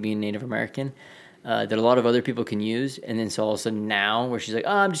knowingly being Native American, that a lot of other people can use. And then so all of a sudden now where she's like,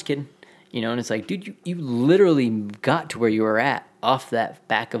 I'm just kidding, you know? And it's like, dude, you literally got to where you were at off that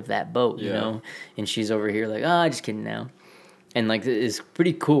back of that boat, you know? And she's over here like, just kidding now. And, like, it's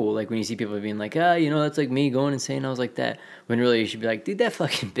pretty cool, like, when you see people being like, you know, that's like me going and saying I was like that. When really you should be like, dude, that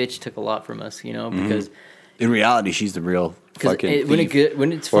fucking bitch took a lot from us, you know? Because in reality, she's the real fucking thief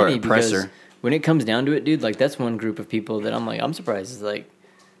when it's funny, because when it comes down to it, dude, like, that's one group of people that I'm like, I'm surprised. It's like,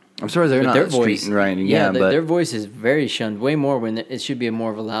 I'm surprised they're not their voice, street and writing. Yeah, but their voice is very shunned, way more when it should be a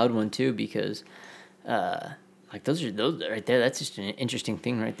more of a loud one, too, because, like, those right there, that's just an interesting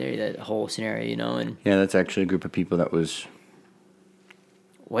thing right there, that whole scenario, you know? And yeah, that's actually a group of people that was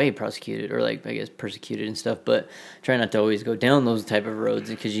way prosecuted, or like I guess persecuted and stuff, but try not to always go down those type of roads,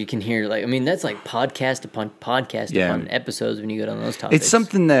 because you can hear like, I mean, that's like podcast upon podcast upon episodes when you go down those topics. It's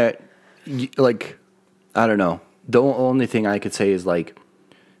something that like, I don't know, the only thing I could say is like,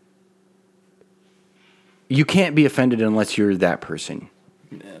 you can't be offended unless you're that person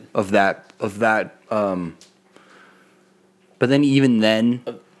of that but then even then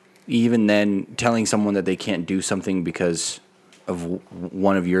telling someone that they can't do something because of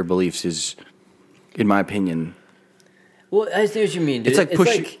one of your beliefs is, in my opinion. Well, I see what you mean, dude. It's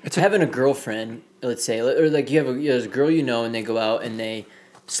like having a girlfriend, let's say, or like there's a girl you know, and they go out and they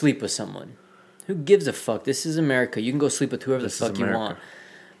sleep with someone. Who gives a fuck? This is America. You can go sleep with whoever the fuck you want.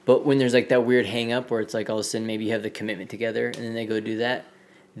 But when there's like that weird hang up where it's like all of a sudden maybe you have the commitment together and then they go do that,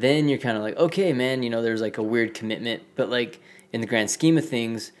 then you're kind of like, okay, man, you know, there's like a weird commitment. But like in the grand scheme of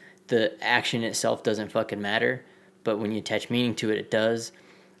things, the action itself doesn't fucking matter. But when you attach meaning to it, it does.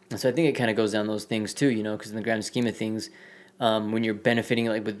 And so I think it kind of goes down those things too, you know, because in the grand scheme of things, when you're benefiting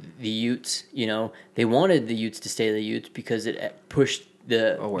like with the Utes, you know, they wanted the Utes to stay the Utes because it pushed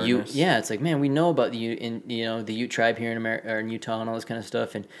the Ute. Yeah, it's like, man, we know about the Ute, the Ute tribe here in America or in Utah and all this kind of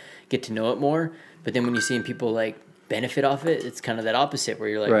stuff, and get to know it more. But then when you're seeing people like benefit off it, it's kind of that opposite where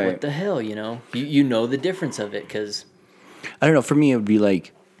you're like, what the hell, you know? You know the difference of it, because I don't know. For me, it would be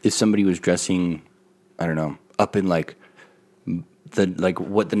like if somebody was dressing, I don't know, up in like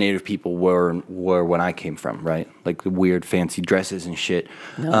what the native people were when I came from, right? Like the weird fancy dresses and shit.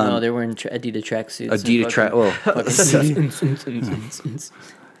 No, they're wearing Adidas tracksuits.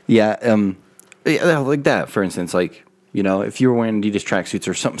 Yeah, like that, for instance. Like, you know, if you were wearing Adidas tracksuits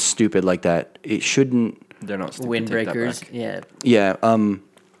or something stupid like that, it shouldn't. They're not stupid. Windbreakers. Yeah. Yeah.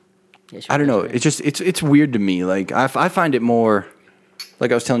 I don't know. It's just it's weird to me. Like I find it more.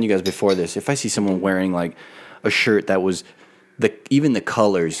 Like I was telling you guys before this, if I see someone wearing like a shirt that was even the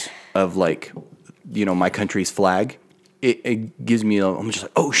colors of like, you know, my country's flag, it gives me I'm just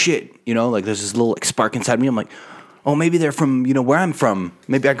like, oh shit, you know, like there's this little like spark inside me. I'm like, oh, maybe they're from, you know, where I'm from.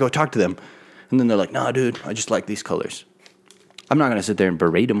 Maybe I go talk to them. And then they're like, nah, dude, I just like these colors. I'm not gonna sit there and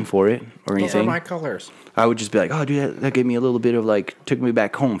berate them for it or anything. Those are my colors. I would just be like, oh, dude, that gave me a little bit of like, took me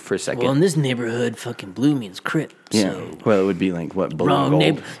back home for a second. Well, in this neighborhood, fucking blue means crip. Yeah. So. Well, it would be like what, blue Wrong and gold,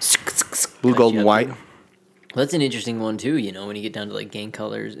 neighbor. blue, gold, and white. Well, that's an interesting one too. You know, when you get down to like gang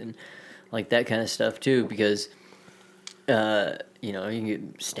colors and like that kind of stuff too, because you know, you can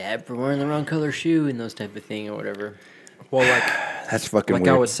get stabbed for wearing the wrong color shoe and those type of thing or whatever. Well, like that's fucking like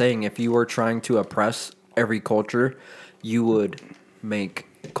weird. I was saying, if you were trying to oppress every culture, you would make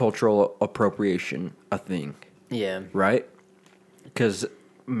cultural appropriation a thing. Yeah. Right? Because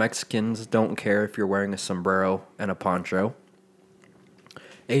Mexicans don't care if you're wearing a sombrero and a poncho.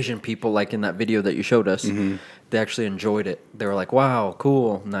 Asian people, like in that video that you showed us, they actually enjoyed it. They were like, wow,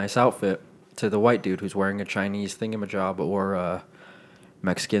 cool, nice outfit. To the white dude who's wearing a Chinese thingamajob or a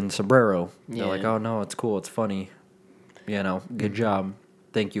Mexican sombrero. They're like, oh no, it's cool, it's funny. You know, good job.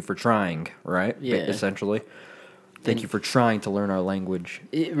 Thank you for trying, right? Yeah. Essentially. Thank you for trying to learn our language.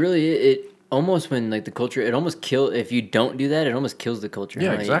 It really, it almost when like the culture, it almost if you don't do that, it almost kills the culture.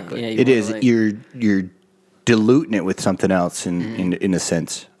 Yeah, like, exactly. you It is. like, You're diluting it with something else in a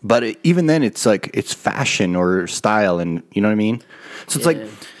sense. But even then, it's like it's fashion or style, and you know what I mean. So it's like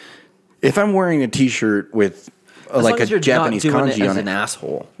if I'm wearing a T-shirt with like a Japanese kanji on it, an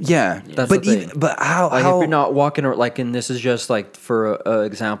asshole. yeah. That's But the thing. but how Like how if you're not walking or like, and this is just like for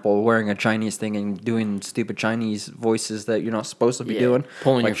example, wearing a Chinese thing and doing stupid Chinese voices that you're not supposed to be doing,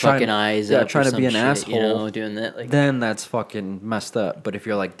 pulling like your fucking eyes up, trying or to be an some shit, asshole, you know, doing that. Like, then that's fucking messed up. But if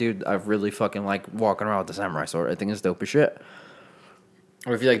you're like, dude, I really fucking like walking around with the samurai sword, I think it's dope as shit.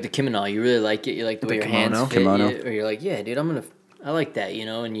 or if you like the kimono, you really like it. You like the way your hands fit, Kimono. or you're like, yeah, dude, I like that, you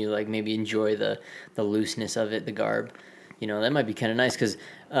know, and you like maybe enjoy the looseness of it, the garb. You know, that might be kind of nice because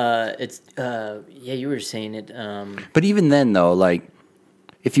you were saying it. But even then, though, like,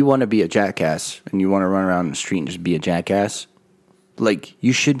 if you want to be a jackass and you want to run around the street and just be a jackass, like,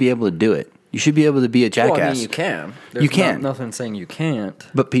 you should be able to do it. You should be able to be a jackass. Well, I mean, you can. You can. Nothing saying you can't.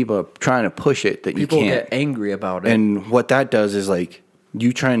 But people are trying to push it that People you can't. get angry about it. And what that does is, like,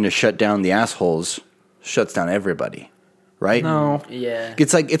 you trying to shut down the assholes shuts down everybody, right? No. Yeah.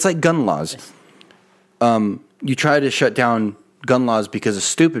 It's like gun laws. You try to shut down gun laws because of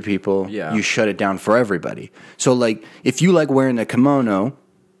stupid people, you shut it down for everybody. So, like, if you like wearing a kimono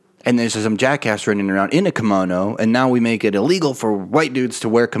and there's some jackass running around in a kimono and now we make it illegal for white dudes to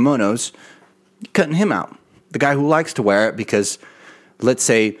wear kimonos, you're cutting him out. The guy who likes to wear it because, let's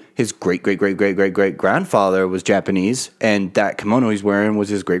say, his great-great-great-great-great-great-grandfather was Japanese and that kimono he's wearing was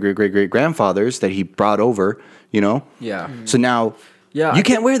his great-great-great-great-grandfather's that he brought over, you know? Yeah. So now you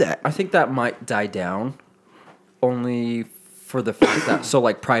can't wear that. I think that might die down. Only for the fact that so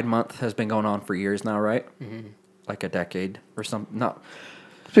like Pride Month has been going on for years now, right? Mm-hmm. Like a decade or something. Not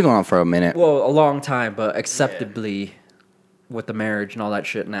It's been going on for a minute. well, a long time, but acceptably with the marriage and all that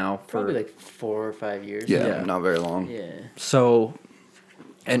shit now. Probably like 4 or 5 years. Yeah, not very long. Yeah. So,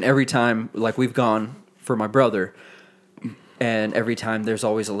 and every time like we've gone for my brother, and every time there's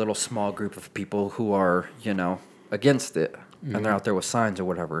always a little small group of people who are against it, and they're out there with signs or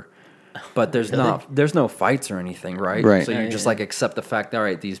whatever. But there's no fights or anything, right? Right. So you just like accept the fact that, all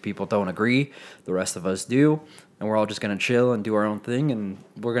right, these people don't agree, the rest of us do, and we're all just gonna chill and do our own thing, and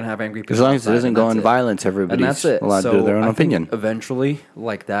we're gonna have angry people. As long as it outside, doesn't and go that's in it. violence, everybody's And that's it. allowed to do their own I think opinion. eventually,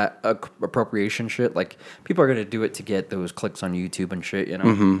 like that appropriation shit, like people are gonna do it to get those clicks on YouTube and shit,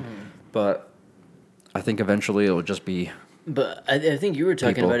 Mm-hmm. But I think eventually it will just be. But I think you were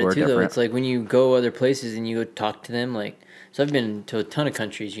talking People about who it are too, though. different. It's like when you go other places and you go talk to them, like, so I've been to a ton of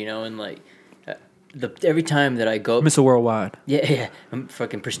countries, and like, every time that I go, Mr. Worldwide. yeah, I'm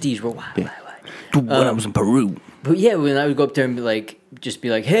fucking prestige worldwide. When I was in Peru. But yeah, when I would go up there and be like,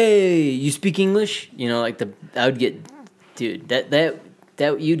 hey, you speak English? Like I would get, dude, that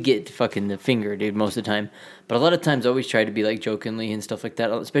you'd get fucking the finger, dude, most of the time. But a lot of times I always try to be like jokingly and stuff like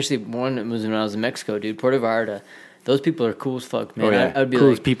that, especially one that was when I was in Mexico, dude. Puerto Vallarta, those people are cool as fuck, man. Oh, yeah. I'd be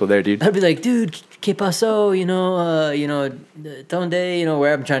Coolest like, people there, dude. I'd be like, dude, ¿qué pasó? Donde,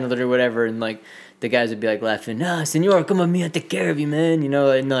 where I'm trying to learn whatever, and like the guys would be like laughing, senor, come on, me, I take care of you, man,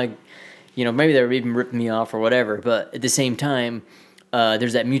 and like, maybe they were even ripping me off or whatever, but at the same time,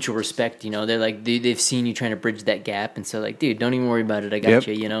 there's that mutual respect, they're like, they've seen you trying to bridge that gap, and so like, dude, don't even worry about it, I got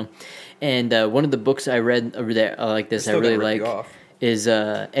you, And one of the books I read over there, like this, I really like, is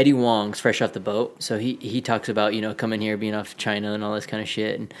Eddie Wong's Fresh Off the Boat. So he talks about, coming here, being off China and all this kind of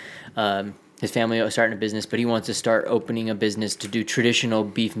shit. And his family are starting a business, but he wants to start opening a business to do traditional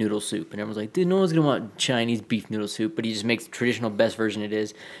beef noodle soup. And everyone's like, dude, no one's going to want Chinese beef noodle soup. But he just makes the traditional best version it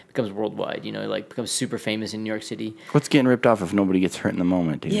is. Becomes worldwide, like becomes super famous in New York City. What's getting ripped off if nobody gets hurt in the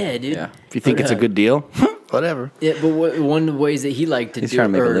moment, dude? Yeah, dude. Yeah. If you think it's a good deal, whatever. Yeah, but one of the ways that he liked to He's do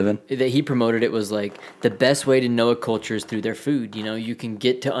trying to make a or living. that he promoted it was like the best way to know a culture is through their food. You can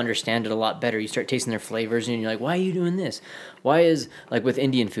get to understand it a lot better. You start tasting their flavors, and you're like, why are you doing this? Why is, like with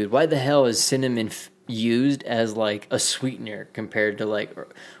Indian food, why the hell is cinnamon used as like a sweetener compared to like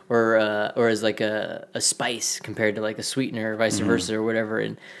or as like a spice compared to like a sweetener or vice versa or whatever,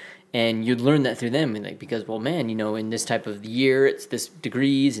 and you'd learn that through them, and like, because, well, man, in this type of year it's this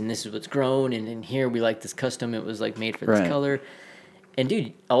degrees and this is what's grown, and in here we like this custom, it was like made for this color. And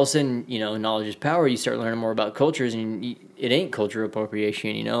dude, all of a sudden, knowledge is power. You start learning more about cultures, and it ain't cultural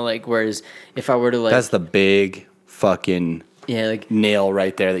appropriation, like, whereas if I were to like, that's the big fucking nail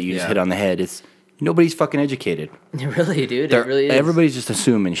right there that you just hit on the head. It's nobody's fucking educated. Really, dude. It really is. Everybody's just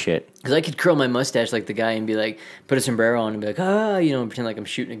assuming shit. Because I could curl my mustache like the guy and be like, put a sombrero on and be like, pretend like I'm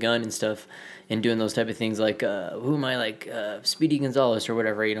shooting a gun and stuff and doing those type of things like, who am I, like, Speedy Gonzalez or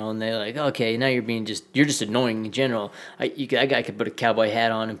whatever, and they're like, okay, now you're just annoying in general. That guy could put a cowboy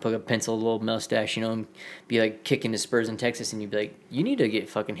hat on and put a pencil, a little mustache, and be like kicking his spurs in Texas, and you'd be like, you need to get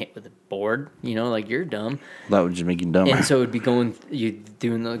fucking hit with a board, like, you're dumb. That would just make you dumber. And so it would be going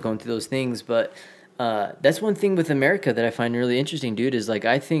through those things, but that's one thing with America that I find really interesting, dude, is like,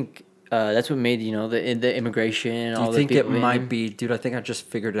 I think that's what made, the immigration and all that. Do you think it might be, dude, I think I just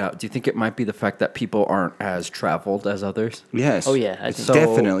figured it out. Do you think it might be the fact that people aren't as traveled as others? Yes. Oh, yeah. It's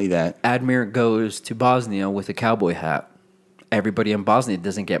definitely that. Admir goes to Bosnia with a cowboy hat. Everybody in Bosnia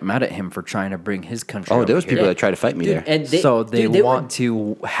doesn't get mad at him for trying to bring his country over there was here. people that tried to fight me there. And they want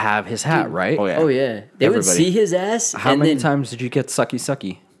to have his hat, right? Oh, yeah. Oh, yeah. They would see his ass. How many times did you get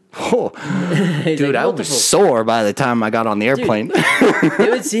sucky? Oh, dude, I was sore by the time I got on the airplane. They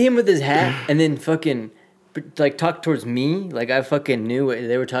would see him with his hat and then fucking like talk towards me like I fucking knew what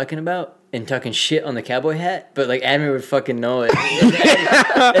they were talking about and talking shit on the cowboy hat, but like Admiral would fucking know it.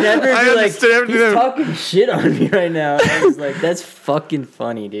 And Admiral would be like, he's talking shit on me right now. And I was like, that's fucking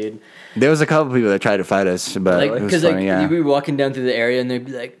funny, dude. There was a couple people that tried to fight us, but like, it was funny, we were walking down through the area and they'd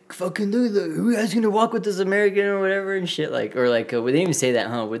be like, fucking look, who guys gonna walk with this American or whatever and shit, like, or like, would they even say that,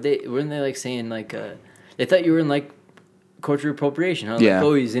 huh? Weren't they like saying like, they thought you were in like cultural appropriation, huh? Yeah. Like,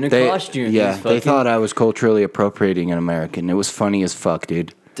 oh, he's in a costume. Yeah, they thought I was culturally appropriating an American. It was funny as fuck,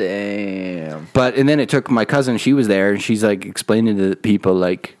 dude. Damn. And then it took my cousin, she was there, and she's like explaining to the people,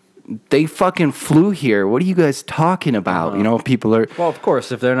 like, they fucking flew here. What are you guys talking about? People are... Well, of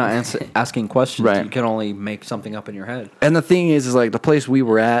course, if they're not asking questions, right. You can only make something up in your head. And the thing is like, the place we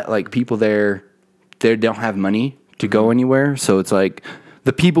were at, like, people there, they don't have money to go anywhere. So it's like,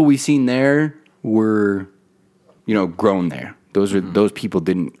 the people we seen there were, grown there. Those people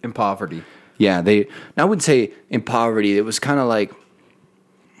didn't... In poverty. Yeah, I wouldn't say in poverty. It was kind of like...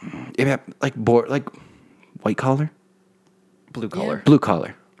 like white collar? Blue collar. Yeah. Blue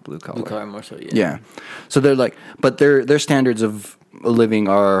collar. Blue collar more so, yeah. Yeah. So they're like, but their standards of living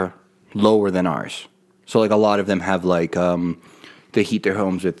are lower than ours. So like a lot of them have like, they heat their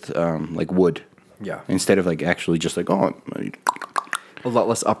homes with like wood. Yeah. Instead of like actually just like, a lot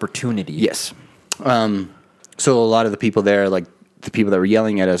less opportunity. Yes. So a lot of the people there, like the people that were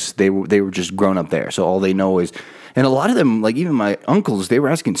yelling at us, they were just grown up there. So all they know is, and a lot of them, like even my uncles, they were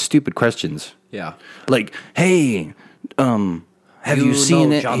asking stupid questions. Yeah. Like, hey, have you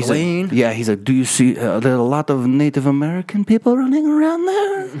seen it? John Wayne? He's like, do you see, there are a lot of Native American people running around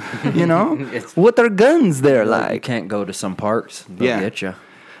there? What are guns there like? You can't go to some parks. They'll get you.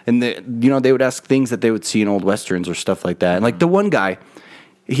 And they would ask things that they would see in old westerns or stuff like that. And like the one guy,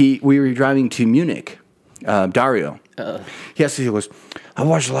 we were driving to Munich, Dario. He goes, I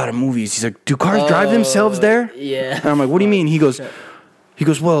watched a lot of movies. He's like, do cars drive themselves there? Yeah. And I'm like, what do you mean? He goes,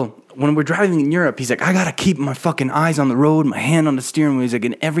 well, when we're driving in Europe, he's like, I gotta keep my fucking eyes on the road, my hand on the steering wheel. He's like,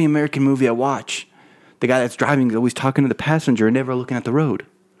 in every American movie I watch, the guy that's driving is always talking to the passenger and never looking at the road.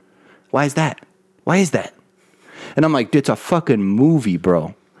 Why is that? And I'm like, it's a fucking movie,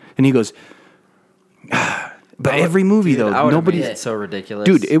 bro. And he goes, But every movie though, I would have nobody. made it so ridiculous,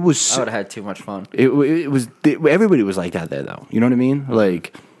 Dude, it was. I would have had too much fun. It was. Everybody was like that there though. You know what I mean?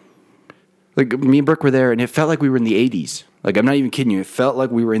 Like me and Brooke were there, and it felt like we were in the '80s. Like I'm not even kidding you. It felt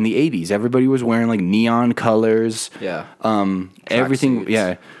like we were in the '80s. Everybody was wearing like neon colors. Yeah. Everything. suits.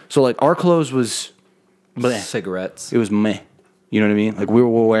 Yeah. So like our clothes was. Bleh. Cigarettes. It was meh. You know what I mean? Like we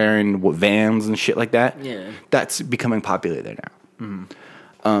were wearing Vans and shit like that. Yeah. That's becoming popular there now.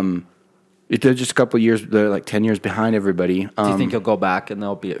 They're just a couple of years. They're like 10 years behind everybody. Do you think you'll go back and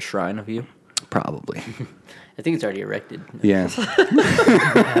there'll be a shrine of you? Probably. I think it's already erected. Yeah.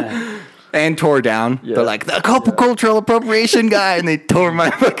 And tore down. Yeah. They're like, the cultural appropriation guy. And they tore my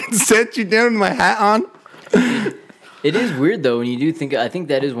fucking statue down with my hat on. It is weird though when you do think. I think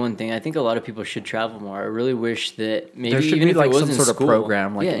that is one thing. I think a lot of people should travel more. I really wish that maybe There should even be if like it was some in sort school, of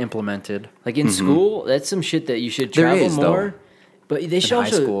program implemented. Like in school, that's some shit that you should There travel is, though. more. But they should In high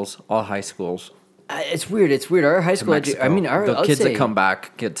also. schools, all high schools. It's weird. It's weird. Our high school. Mexico. I mean, our the I'd kids say, that come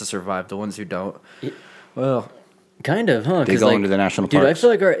back get to survive. The ones who don't, well, kind of, huh? They 'Cause, go like, into the national dude, I parks. feel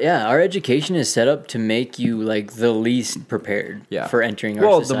like our education is set up to make you like the least prepared yeah, for entering our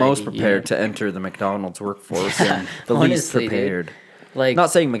well, society. the most you know? prepared to enter the McDonald's workforce, and the least Honestly, dude. prepared. Like,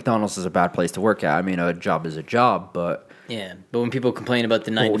 Not saying McDonald's is a bad place to work at. I mean, a job is a job, but yeah, but when people complain about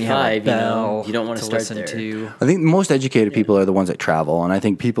the 9 when to you have a 5, you know, bell you don't want to start listen there. to. I think the most educated people are the ones that travel. And I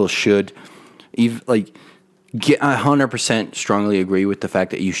think people should get 100% strongly agree with the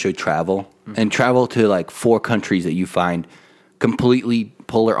fact that you should travel and travel to like 4 countries that you find completely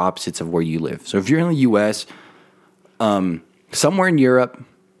polar opposites of where you live. So if you're in the U.S., somewhere in Europe,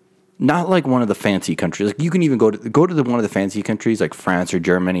 not like one of the fancy countries. Like you can even go to one of the fancy countries like France or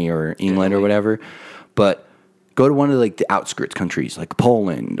Germany or England or whatever, but go to one of like the outskirts countries like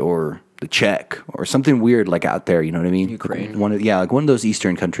Poland or the Czech or something weird like out there. You know what I mean? Ukraine. Like one of those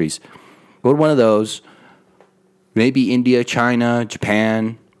Eastern countries. Go to one of those. Maybe India, China,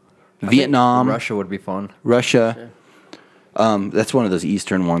 Japan, Vietnam, Russia would be fun. Russia. That's one of those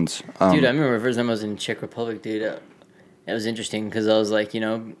Eastern ones. Dude, I remember the first time I was in Czech Republic, dude. It was interesting because I was like,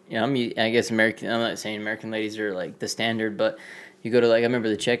 I guess American. I'm not saying American ladies are like the standard, but you go to like I remember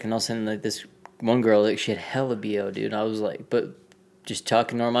the Czech, and all of a sudden like this one girl like she had hella BO, dude. I was like, but just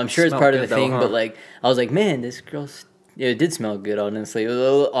talking normal. I'm sure it's Smelled part of the good, thing, though, huh? but like I was like, man, this girl's. Yeah, it did smell good, honestly. It was a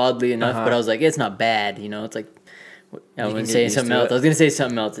little oddly enough, but I was like, it's not bad, you know. It's like I can wouldn't get say used something to else. it. I was gonna say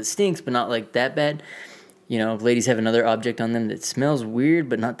something else. It stinks, but not like that bad. You know, if ladies have another object on them that smells weird,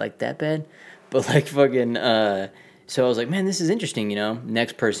 but not like that bad. But like fucking. So I was like, man, this is interesting. You know,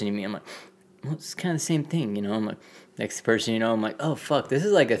 next person you meet, I'm like, well, it's kind of the same thing. You know, I'm like, next person, you know, I'm like, oh fuck, this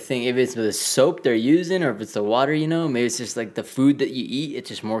is like a thing. If it's the soap they're using, or if it's the water, you know, maybe it's just like the food that you eat. It's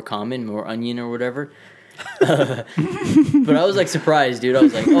just more common, more onion or whatever. But I was like surprised, dude. I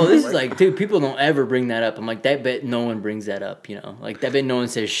was like, oh, this is like, dude, people don't ever bring that up. I'm like, that bet no one brings that up, you know, like that bet no one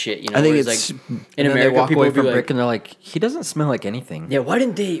says shit, you know. I think Whereas, it's- like in And then America, they walk people away would be from like, Brick and they're like, he doesn't smell like anything. yeah, why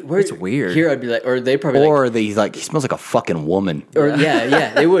didn't they? It's weird. Here, I'd be like, or they probably or he smells like a fucking woman. like, or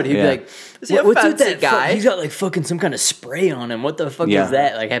yeah, they would. He'd Yeah. be like, he a what's with fancy that guy?" He's got like fucking some kind of spray on him. What the fuck Yeah. is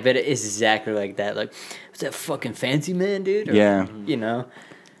that? Like, I bet it is exactly like that. Like, what's that fucking fancy man, dude? Or, Yeah. you know.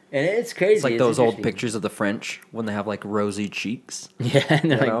 And it's crazy. It's like those old interesting. pictures of the French when they have like rosy cheeks. Yeah, and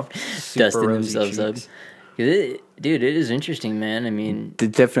they're You know? like Super dusting rosy themselves up. cheeks. Dude, it is interesting, man. I mean,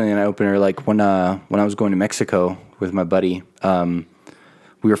 It's definitely an opener. Like when I was going to Mexico with my buddy,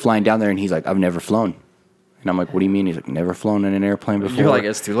 we were flying down there, and he's like, "I've never flown," and I'm like, "What do you mean?" He's like, "Never flown in an airplane before." You're like,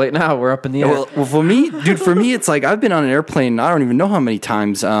 it's too late now. We're up in the air. well, for me, it's like I've been on an airplane. I don't even know how many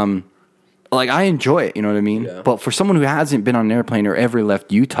times. Like I enjoy it, you know what I mean. Yeah. But for someone who hasn't been on an airplane or ever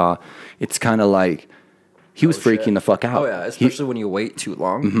left Utah, it's kind of like he was freaking the fuck out. Oh yeah, especially when you wait too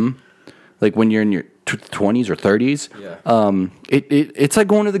long. Mm-hmm. Like when you're in your 20s or 30s. Yeah. It's like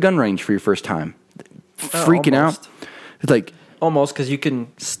going to the gun range for your first time, freaking out. almost. It's like Almost, because you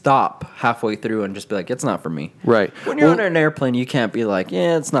can stop halfway through and just be like, it's not for me. right. When you're Well- on an airplane, you can't be like,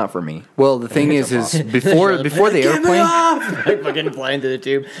 yeah, it's not for me. Well, the thing is before the airplane, like fucking flying through the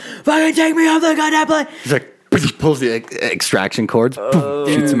tube. Fucking take me off the goddamn plane. he's like pulls the extraction cords,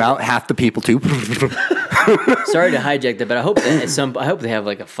 shoots them out. Half the people too. Sorry to hijack that, but I hope that I hope they have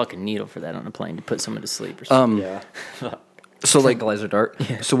like a fucking needle for that on a plane to put someone to sleep or something. Yeah. So like, Tranquilizer dart.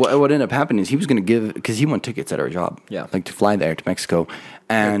 so what ended up happening is he was going to give because he won tickets at our job, Yeah. like to fly there to Mexico,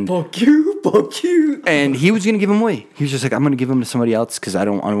 and Fuck you. and he was going to give them away. He was just like, I'm going to give them to somebody else because I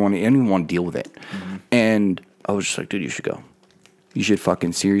don't want to deal with it. And I was just like, dude, you should go. You should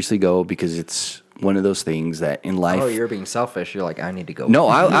fucking seriously go because it's one of those things that in life. Oh, you're being selfish. You're like, I need to go. No,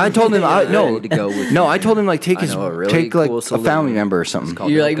 I told him I need to go with no, you. I told him like take I know a really like cool a saloon. family member or something.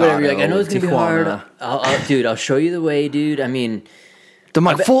 You're like, whatever. You're like, I know it's gonna be Tijuana. hard. Dude, I'll show you the way, dude. I mean,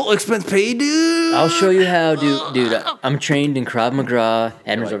 My full expense paid, dude. I'll show you how, dude. I'm trained in Krav Maga.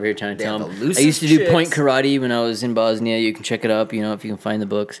 Adam's over here trying to tell have the him. I loosest used to do shits. point karate when I was in Bosnia. You can check it up, you know, if you can find the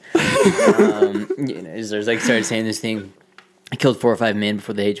books. There's like started saying this thing. I killed 4 or 5 men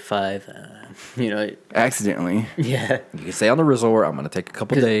before the age of 5. You know, Accidentally. yeah. You can stay on the resort. I'm going to take a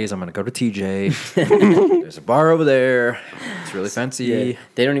couple days. I'm going to go to TJ. There's a bar over there. It's really fancy. Yeah.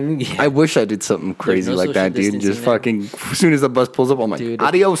 They don't even. I wish I did something crazy no like that, social dude. Just distancing fucking, as soon as the bus pulls up, I'm like, Dude.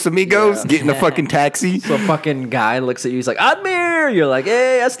 adios, amigos. Yeah. Get in the fucking taxi. So a fucking guy looks at you. He's like, Admir. You're like,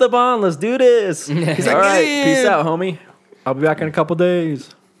 hey, Esteban, let's do this. He's like, all right, "Yeah." peace out, homie. I'll be back in a couple days.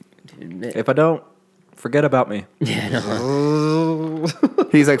 Dude, If I don't, forget about me. yeah, no.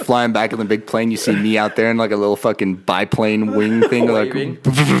 He's like flying back in the big plane. You see me out there in like a little fucking biplane wing thing. Like, Waving.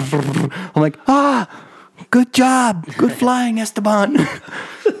 I'm like, good job. Good flying, Esteban.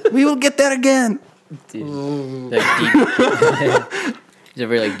 We will get there again. Dude, like DB, he's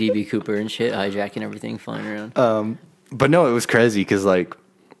over like DB Cooper and shit, hijacking everything, flying around. But no, it was crazy because like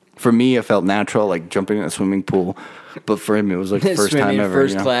for me, it felt natural, like jumping in a swimming pool. But for him, it was like the first Swimming time ever.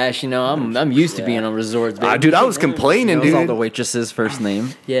 first you know? class, you know. I'm used to being on resorts, baby. Dude, I was complaining, Knows all the dude. waitress's first name.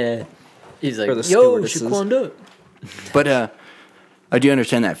 Yeah. He's like, Or the yo, stewardesses. Shaquanda. But I do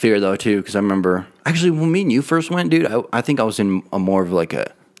understand that fear though too, because I remember actually when me and you first went, dude. I think I was in a more of like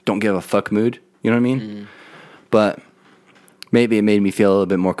a don't give a fuck mood. You know what I mean? But maybe it made me feel a little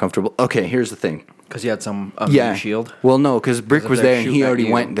bit more comfortable. Okay, here's the thing. Because you had some Yeah. shield. Well, no, because Brick if was they're there and he shooting at already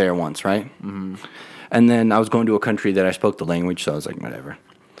you. went there once, right? Mm-hmm. And then I was going to a country that I spoke the language, so I was like, whatever.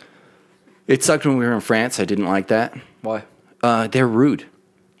 It sucked when we were in France. I didn't like that. Why? They're rude.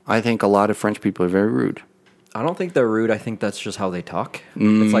 I think a lot of French people are very rude. I don't think they're rude. I think that's just how they talk.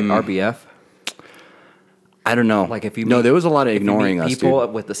 It's like RBF. I don't know. Like if you no, meet- there was a lot of if you ignoring meet us, people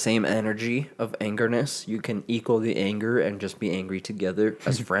dude. with the same energy of angerness, you can equal the anger and just be angry together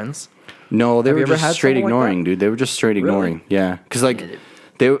as friends. No, they Have were you ever just had straight someone like ignoring, that? dude. They were just straight ignoring. Yeah, because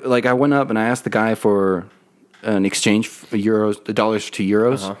like I went up and I asked the guy for an exchange for the dollars to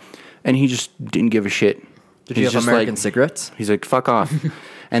euros, and he just didn't give a shit. Did you He's have just American like, cigarettes? He's like, fuck off.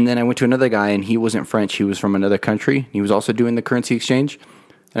 And then I went to another guy, and he wasn't French. He was from another country. He was also doing the currency exchange.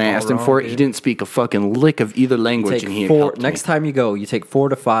 And I asked him wrong, for it. He dude. didn't speak a fucking lick of either language, and he Take 4 helped me. next time you go. You take 4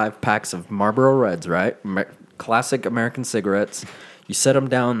 to 5 packs of Marlboro Reds, right? Classic American cigarettes. You set them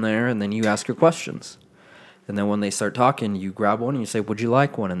down there, and then you ask your questions. And then when they start talking, you grab one and you say, "Would you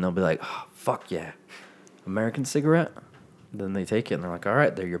like one?" And they'll be like, "Oh, fuck yeah, American cigarette." Then they take it and they're like, "All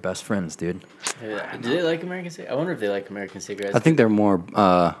right, they're your best friends, dude." Do they like American cigarettes? I wonder if they like American cigarettes. I think they're more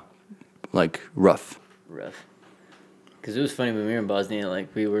like rough. Rough. Because it was funny when we were in Bosnia,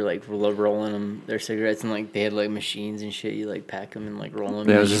 like we were like rolling them their cigarettes, and like they had like machines and shit. You like pack them and like roll them.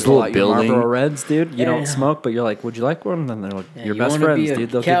 Yeah, it was just a little building. Marlboro Reds, dude. You Yeah. don't smoke, but you're like, "Would you like one?" And then they're like, Yeah, "Your you best wanna friends, be a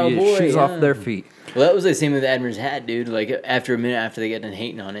dude. They'll give you cowboy, shoes yeah. off their feet." Well, that was the same with Admir's hat, dude. Like after a minute after they got done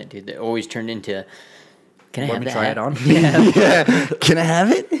hating on it, dude, they always turned into, "Can I Let have me that try hat?" it on. Yeah. Can I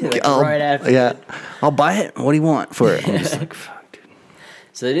have it? Like, right after Yeah, I'll buy it. What do you want for it? I'm just like, fuck, dude.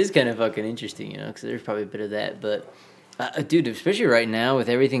 So it is kind of fucking interesting, you know, because there's probably a bit of that. But, dude, especially right now with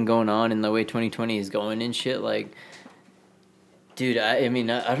everything going on and the way 2020 is going and shit, like, dude, I mean,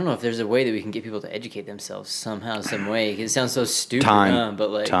 I don't know if there's a way that we can get people to educate themselves somehow, some way. 'Cause it sounds so stupid, Time. but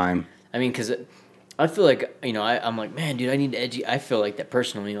like, Time. I mean, because I feel like, you know, I'm like, man, dude, I need to I feel like that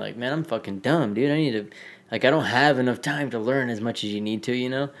personally, like, man, I'm fucking dumb, dude. I need to, like, I don't have enough time to learn as much as you need to, you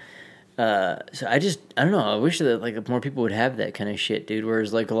know? So I don't know. I wish that like more people would have that kind of shit, dude.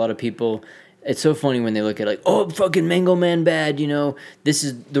 Whereas like a lot of people, it's so funny when they look at like, oh, fucking Mango Man bad, you know, this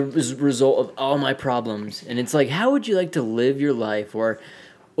is the result of all my problems. And it's like, how would you like to live your life where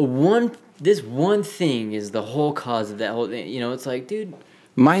this one thing is the whole cause of that whole thing? You know, it's like, dude.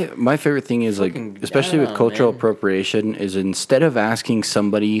 My favorite thing is like, Fucking especially with down, cultural man. appropriation, is instead of asking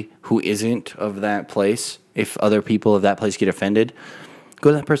somebody who isn't of that place if other people of that place get offended,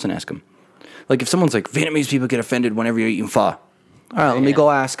 go to that person and ask them. Like if someone's like, Vietnamese people get offended whenever you're eating pho. All right, let me go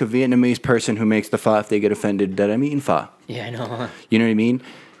ask a Vietnamese person who makes the pho if they get offended that I'm eating pho. Yeah, I know. You know what I mean?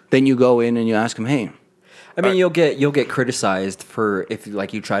 Then you go in and you ask them, hey, I mean, you'll get criticized for if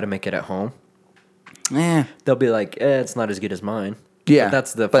like you try to make it at home. They'll be like, "It's not as good as mine." Yeah,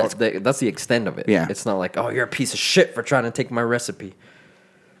 But that's the extent of it. Yeah. It's not like, "Oh, you're a piece of shit for trying to take my recipe."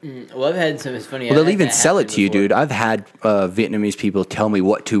 Well, I've had some. It's funny. Well, they'll even sell it to you, dude. I've had Vietnamese people tell me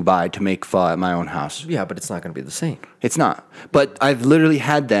what to buy to make pho at my own house. Yeah, but it's not going to be the same. It's not. But I've literally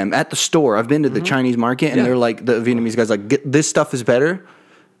had them at the store. I've been to the Chinese market, and they're like, the Vietnamese guys like, this stuff is better.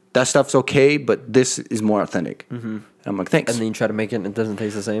 That stuff's okay, but this is more authentic. And I'm like, thanks. And then you try to make it and it doesn't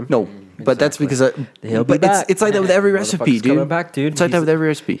taste the same? No, but that's because He'll be back. It's like that with every recipe, Motherfucker's dude. coming back, dude. It's like that with every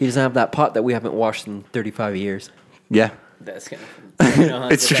recipe. He doesn't have that pot that we haven't washed in 35 years. Yeah. That's kind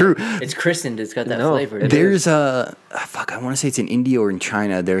of. It's true. It's christened. It's got that No, flavor. There's I want to say it's in India or in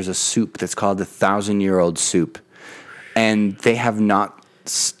China. There's a soup that's called the 1,000-year-old soup, and they have not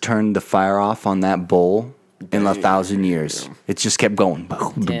turned the fire off on that bowl in 1,000 years. It's just kept going.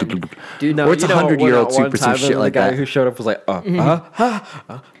 Dude, Or it's 100-year-old soup or some shit like that. The guy who showed up was like,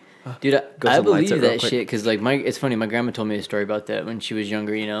 Dude, Goes I and lights believe it real that quick. shit because like it's funny. My grandma told me a story about that when she was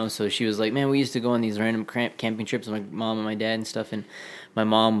younger. So she was like, "Man, we used to go on these random camping trips with my mom and my dad and stuff." And my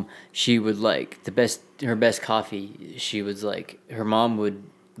mom, she would like her best coffee. She was like, her mom would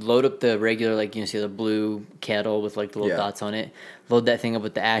load up the regular see the blue kettle with like the little dots on it. Load that thing up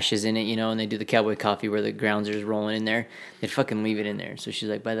with the ashes in it, and they do the cowboy coffee where the grounds are just rolling in there. They'd fucking leave it in there. So she's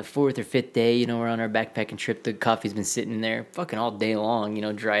like, by the 4th or 5th day, we're on our backpacking trip, the coffee's been sitting in there fucking all day long,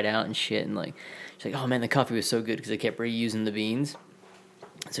 dried out and shit. And like, she's like, oh man, the coffee was so good because they kept reusing the beans.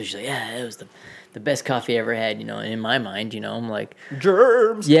 So she's like, yeah, it was the best coffee I ever had, and in my mind, I'm like,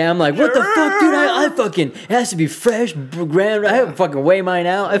 germs. yeah, I'm like, what the fuck, dude? I fucking, it has to be fresh, grand. I have to fucking weigh mine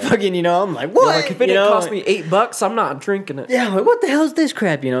out. I fucking, I'm like, what? Like, if it didn't cost me $8, I'm not drinking it. Yeah, I'm like, what the hell is this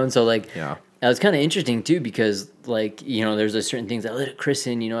crap, And so like, Yeah. that was kind of interesting too because like, there's those certain things I let it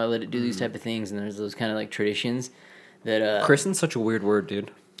christen, I let it do these type of things, and there's those kind of like traditions that Christen's such a weird word, dude.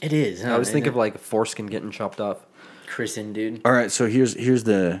 it is. I always think of like foreskin getting chopped off. christen, dude. All right, so here's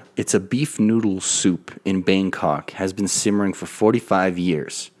it's a beef noodle soup in Bangkok. Has been simmering for 45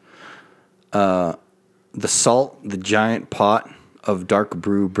 years. The salt, the giant pot of dark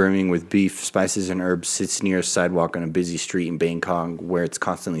brew brimming with beef, spices, and herbs sits near a sidewalk on a busy street in Bangkok where it's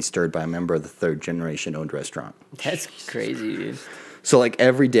constantly stirred by a member of the third generation owned restaurant. That's crazy, dude. So like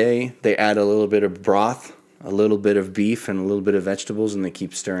every day they add a little bit of broth, a little bit of beef, and a little bit of vegetables, and they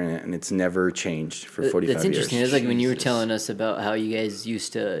keep stirring it, and it's never changed for 45 years. That's interesting. It's like when you were telling us about how you guys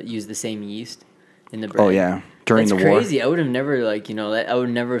used to use the same yeast in the bread. Oh yeah, during That's the war. crazy. I would have never that I would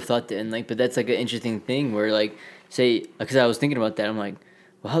never have thought that. And like, but that's like an interesting thing where like, say, because I was thinking about that. I'm like,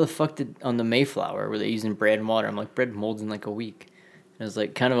 well, how the fuck did on the Mayflower were they using bread and water? I'm like, bread molds in like a week. And it was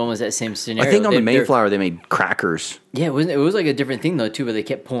like kind of almost that same scenario. I think on the Mayflower they made crackers. Yeah, it was like a different thing though too, where they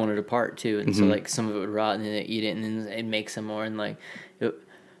kept pulling it apart too, and so like some of it would rot and then they eat it and then it makes some more and like.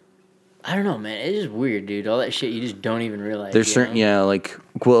 I don't know, man. It's just weird, dude. All that shit you just don't even realize. There's certain,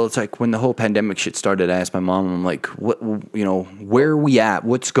 it's like when the whole pandemic shit started, I asked my mom, I'm like, what, where are we at?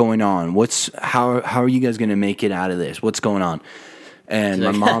 What's going on? How are you guys going to make it out of this? What's going on? And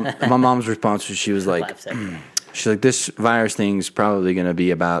my mom's response was, she was like, she's like, this virus thing's probably going to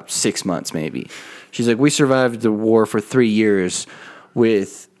be about 6 months, maybe. She's like, we survived the war for 3 years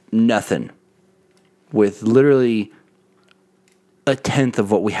with nothing, with literally a tenth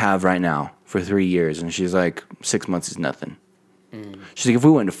of what we have right now for 3 years. And she's like, 6 months is nothing. She's like, if we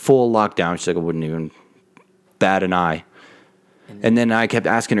went into full lockdown, she's like, I wouldn't even bat an eye. And then I kept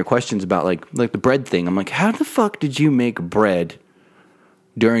asking her questions about like the bread thing. I'm like, how the fuck did you make bread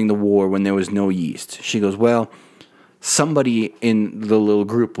during the war when there was no yeast? She goes, well, somebody in the little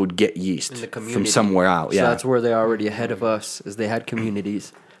group would get yeast from somewhere out. So that's where they're already ahead of us, is they had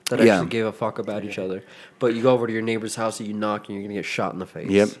communities that actually gave a fuck about each other. But you go over to your neighbor's house and you knock and you're going to get shot in the face.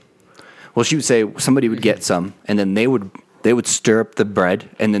 Yep. Well, she would say somebody would get some, and then they would stir up the bread,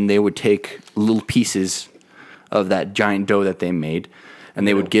 and then they would take little pieces of that giant dough that they made, and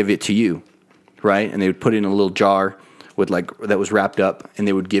they would give it to you, right? And they would put it in a little jar with that was wrapped up, and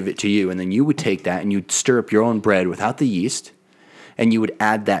they would give it to you, and then you would take that and you'd stir up your own bread without the yeast, and you would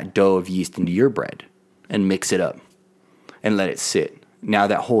add that dough of yeast into your bread and mix it up and let it sit. Now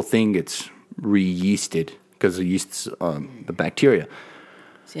that whole thing gets re-yeasted because the yeast's the bacteria.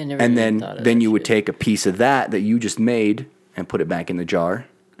 See, I never and even then thought of then that you would shit. take a piece of that you just made and put it back in the jar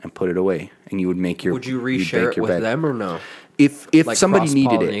and put it away, and you would make your. Would you you'd reshare bake it your with bread. them or no? If Like somebody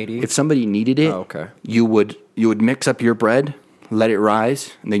needed cross-pollinating? it, Oh, okay. you would mix up your bread, let it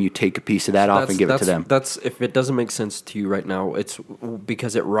rise, and then you take a piece of that off and give it to them. That's if it doesn't make sense to you right now, it's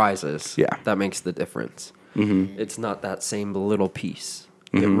because it rises. Yeah. That makes the difference. Mm-hmm. It's not that same little piece.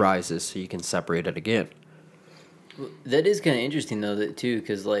 It rises so you can separate it again. That is kind of interesting though, that too,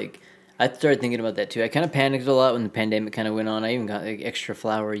 because like I started thinking about that too. I kind of panicked a lot when the pandemic kind of went on. I even got like extra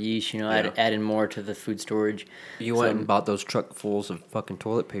flour, yeast. You know, I added more to the food storage. You went and bought those truckfuls of fucking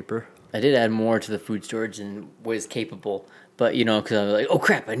toilet paper. I did add more to the food storage than was capable, but you know, because I was like, oh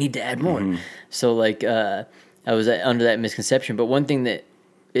crap, I need to add more. Mm-hmm. So like, I was under that misconception. But one thing that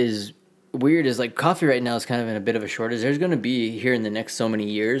is weird is like coffee right now is kind of in a bit of a shortage. There's going to be here in the next so many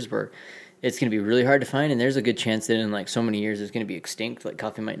years where it's going to be really hard to find, and there's a good chance that in like so many years it's going to be extinct. Like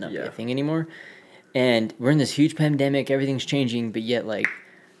coffee might not be a thing anymore. And we're in this huge pandemic. Everything's changing, but yet like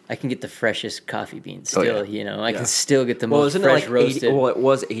I can get the freshest coffee beans still. You know, I can still get the most fresh roasted. It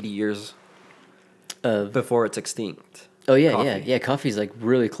was 80 years before it's extinct. Oh yeah. Coffee's like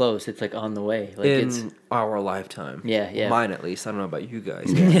really close. It's like on the way. Like it's our lifetime. Yeah. Mine at least. I don't know about you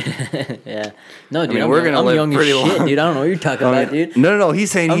guys. Yeah. No, dude, we're gonna live young pretty long, dude. I don't know what you're talking about, dude. No.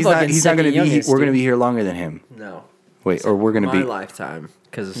 He's saying he's not gonna be. We're gonna be here longer than him. No. Wait, or we're gonna be my lifetime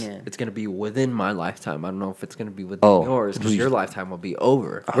because it's gonna be within my lifetime. I don't know if it's gonna be within yours because your lifetime will be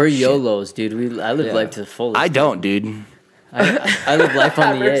over. We're YOLOs, dude. I live life to the fullest. I don't, dude. I live life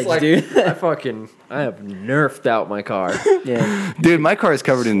on the edge, dude. I have nerfed out my car. Yeah, dude, my car is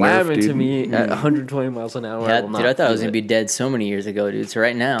covered in nerf, dude. Into me at 120 miles an hour. Yeah, dude, I thought I was gonna be dead so many years ago, dude. So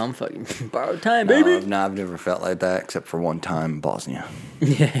right now I'm fucking borrowed time, baby. I've never felt like that except for one time in Bosnia.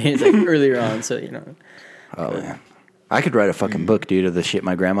 Yeah, it's like earlier on, so you know. Oh yeah, I could write a fucking book, dude, of the shit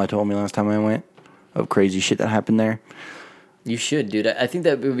my grandma told me last time I went, of crazy shit that happened there. You should, dude. I think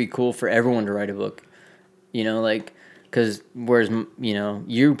that would be cool for everyone to write a book. You know, like. Because whereas, you know,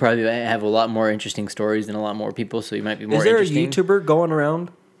 you probably have a lot more interesting stories than a lot more people, so you might be more interesting. Is there a YouTuber going around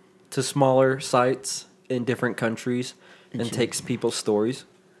to smaller sites in different countries and takes people's stories?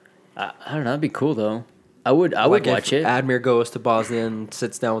 I don't know. That'd be cool, though. I would watch it. Admir goes to Bosnia and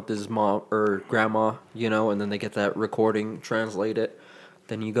sits down with his mom or grandma, you know, and then they get that recording, translate it.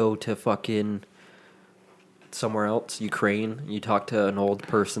 Then you go to fucking somewhere else, Ukraine. You talk to an old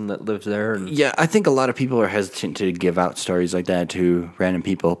person that lives there. And yeah, I think a lot of people are hesitant to give out stories like that to random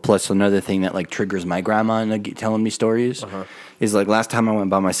people. Plus, another thing that like triggers my grandma into telling me stories is like last time I went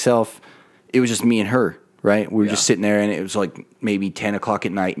by myself, it was just me and her. Right, we were just sitting there, and it was like maybe 10 o'clock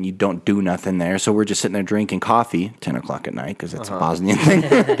at night, and you don't do nothing there. So we're just sitting there drinking coffee 10 o'clock at night because it's a Bosnian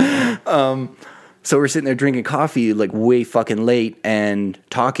thing. So we're sitting there drinking coffee like way fucking late and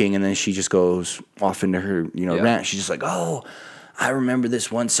talking, and then she just goes off into her, rant. She's just like, oh, I remember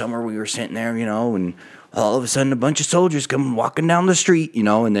this one summer we were sitting there, and all of a sudden a bunch of soldiers come walking down the street,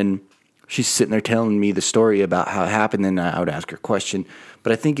 and then she's sitting there telling me the story about how it happened, and I would ask her a question.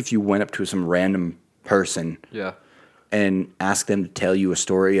 But I think if you went up to some random person and ask them to tell you a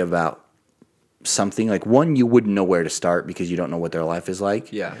story about something, like one, you wouldn't know where to start because you don't know what their life is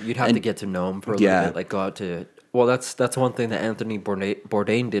like. Yeah, you'd have to get to know them for a little bit, like go out to. Well, that's one thing that Anthony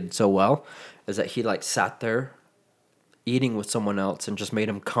Bourdain did so well, is that he like sat there eating with someone else and just made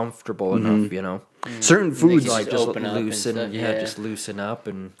him comfortable enough, Certain foods like just loosen, just loosen up,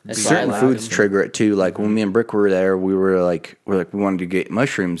 and certain foods trigger it too. Like when me and Brick were there, we wanted to get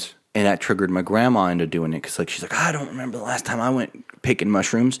mushrooms, and that triggered my grandma into doing it because like she's like, I don't remember the last time I went picking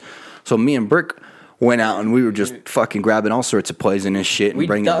mushrooms. So me and Brick went out and we were just fucking grabbing all sorts of poisonous shit and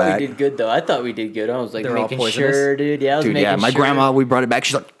bringing it back. We did good though. I thought we did good. I was like making sure, dude. Yeah, I was making sure. My grandma, we brought it back.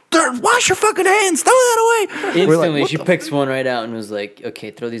 She's like, wash your fucking hands. Throw that away. Instantly, she picks one right out and was like,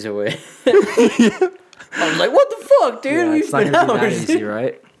 okay, throw these away. I was like, what the fuck, dude? Yeah, it's not going to be that easy,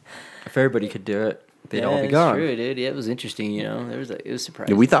 right? If everybody could do it, they'd all be gone. True, dude. Yeah, it was interesting, it was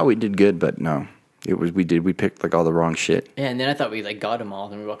surprising. Yeah, we thought we did good, but no. We picked like all the wrong shit. Yeah, and then I thought we like got them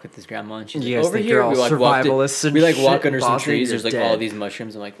all, and we walked with this grandma, and she's like, over here. We like walk under some trees. There's like all these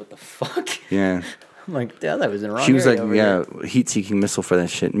mushrooms. I'm like, what the fuck? Yeah. I'm like, yeah, that was in the wrong. She was like, here. heat-seeking missile for that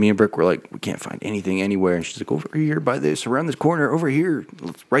shit. Me and Brick were like, we can't find anything anywhere, and she's like, over here by this, around this corner, over here,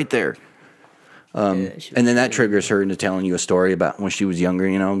 right there. And then that triggers her into telling you a story about when she was younger.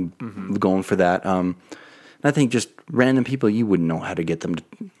 Going for that. I think just random people, you wouldn't know how to get them to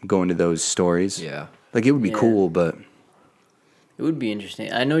go into those stories. Yeah. Like, it would be cool, but... It would be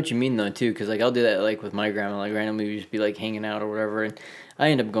interesting. I know what you mean, though, too, because, like, I'll do that, like, with my grandma. Like, randomly we just be, like, hanging out or whatever, and I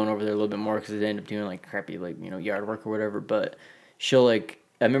end up going over there a little bit more because I end up doing, like, crappy, like, yard work or whatever, but she'll, like...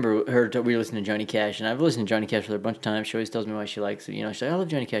 I remember we were listening to Johnny Cash, and I've listened to Johnny Cash with her a bunch of times. She always tells me why she likes it. She's like, I love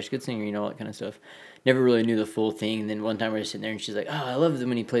Johnny Cash, good singer, all that kind of stuff. Never really knew the full thing, and then one time we were sitting there, and she's like, oh, I love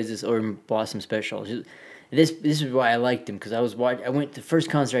when he plays this or Blossom Special. This is why I liked him, because I went the first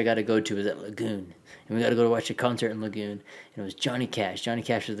concert I got to go to was at Lagoon, and we got to go to watch a concert in Lagoon, and it was Johnny Cash. Johnny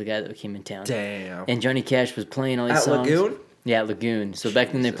Cash was the guy that came in town. Damn. And Johnny Cash was playing all these songs. Lagoon? Yeah, Lagoon. So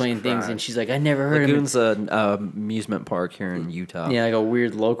back then they're playing things, and she's like, I never heard Lagoon's an amusement park here in Utah. Yeah, like a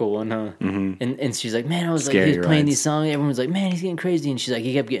weird local one, huh? Mm-hmm. And she's like, man, I was Scary like, he was playing rides. these songs. Everyone's like, man, he's getting crazy. And she's like,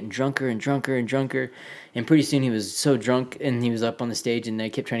 he kept getting drunker and drunker and drunker. And pretty soon he was so drunk, and he was up on the stage, and they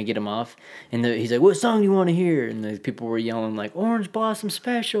kept trying to get him off. And he's like, what song do you want to hear? And the people were yelling like, Orange Blossom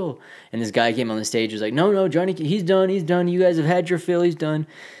Special. And this guy came on the stage, was like, no, Johnny, he's done. You guys have had your fill, he's done.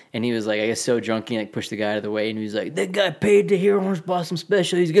 And he was like, I guess so drunk, he like pushed the guy out of the way, and he was like, that guy paid to hear Orange Blossom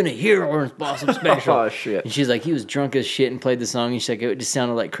Special. He's gonna hear Orange Blossom Special. Oh shit! And she's like, he was drunk as shit and played the song. And she's like, it just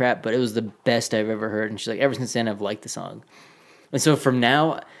sounded like crap, but it was the best I've ever heard. And she's like, ever since then, I've liked the song. And so from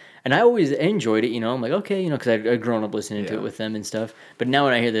now, and I always enjoyed it, I'm like, okay, because I'd grown up listening to it with them and stuff. But now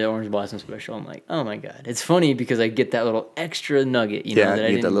when I hear the Orange Blossom Special, I'm like, oh my god, it's funny because I get that little extra nugget, that I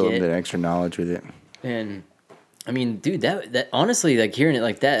didn't you get that little get. bit of extra knowledge with it. And I mean, dude, that honestly, like hearing it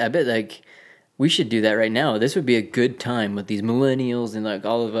like that, I bet like. We should do that right now. This would be a good time with these millennials and like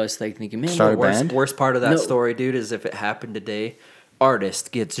all of us like thinking, man, Start a what- band? Worst part of that story, dude, is if it happened today,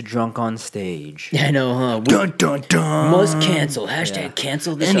 artist gets drunk on stage. Yeah, I know, huh? Dun dun dun. Must cancel. Hashtag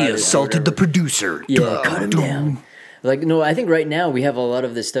cancel this And he artist. assaulted the producer. Yeah, Dun, cut him dun. down. Like, no, I think right now we have a lot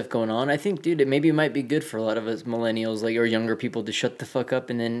of this stuff going on. I think, dude, it might be good for a lot of us millennials, like, or younger people to shut the fuck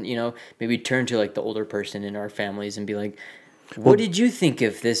up and then, maybe turn to like the older person in our families and be like, what did you think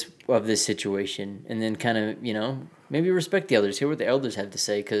of this situation? And then kind of, maybe respect the elders, hear what the elders have to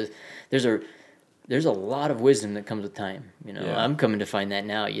say, because there's a lot of wisdom that comes with time. I'm coming to find that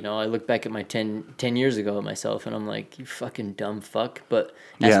now. I look back at my 10 years ago at myself, and I'm like, you fucking dumb fuck. But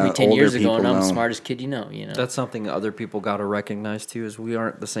ask me 10 years ago, and I'm the smartest kid you know. That's something that other people got to recognize too, is we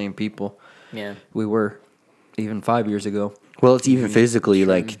aren't the same people. Yeah. We were even 5 years ago. Well, it's even physically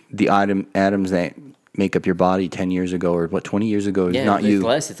like the atoms that make up your body 10 years ago or 20 years ago is not it's you.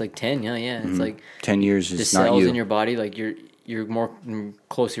 less. It's like 10. Yeah. It's like 10 years the is not cells you. in your body. Like you're more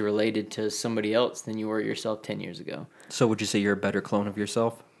closely related to somebody else than you were yourself 10 years ago. So would you say you're a better clone of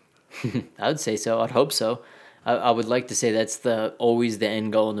yourself? I would say so. I'd hope so. I would like to say that's always the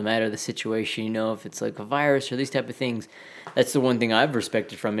end goal, no matter the situation. If it's like a virus or these type of things, that's the one thing I've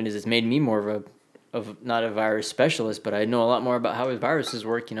respected from it, is it's made me more of not a virus specialist, but I know a lot more about how viruses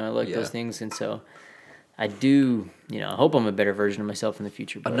work. I like those things, and so I do. I hope I'm a better version of myself in the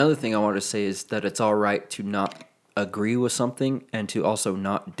future. But Another thing I want to say is that it's all right to not agree with something and to also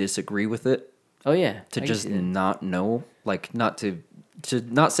not disagree with it. Oh yeah, To I can just see that. not know, like not to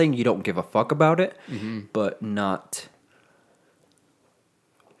not saying you don't give a fuck about it, but not.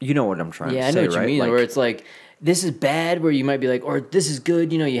 You know what I'm trying to say, I know what right? you mean. Like, Where it's like, this is bad, where you might be like, or this is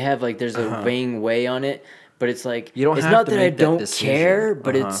good. You have like, there's a weighing way on it, but it's like, You don't it's have not to that I make that don't decision. care,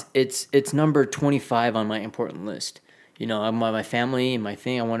 but it's number 25 on my important list. I'm my family and my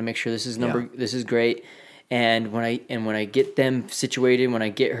thing. I want to make sure this is great. And when I get them situated, when I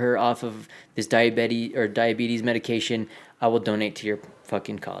get her off of this diabetes medication, I will donate to your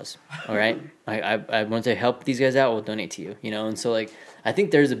fucking cause. All right. I once I help these guys out, we'll donate to you. And so like, I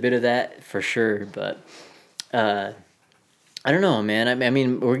think there's a bit of that for sure, but I don't know, man. I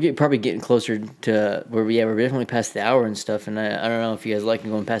mean, we're probably getting closer to where we're definitely past the hour and stuff. And I don't know if you guys like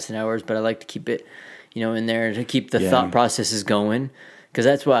going past the hours, but I like to keep it, in there to keep the thought processes going. Because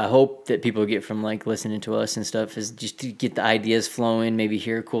that's what I hope that people get from like listening to us and stuff, is just to get the ideas flowing, maybe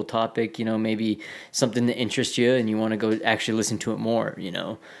hear a cool topic, maybe something that interests you and you want to go actually listen to it more,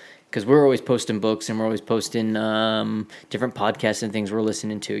 because we're always posting books and we're always posting different podcasts and things we're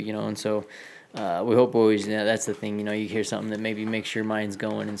listening to, and so we hope always, that's the thing, you hear something that maybe makes your mind's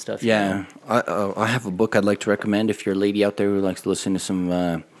going and stuff. Yeah, I have a book I'd like to recommend if you're a lady out there who likes to listen to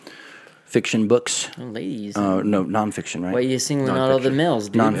some fiction books. Oh, ladies. No, nonfiction, right? Why are you singling out all the males,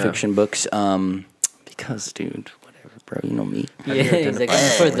 dude? Nonfiction books. Because, dude, whatever, bro. You know me. Yeah, he's like,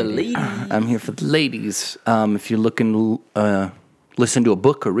 I'm for the ladies. I'm here for the ladies. If you're looking to listen to a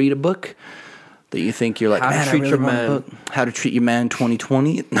book or read a book that you think you're like, How to man, I Treat really Your want a Man. book. How to Treat Your Man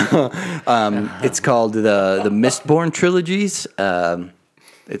 2020. It's called the Mistborn trilogies.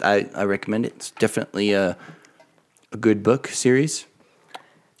 I recommend it. It's definitely a good book series.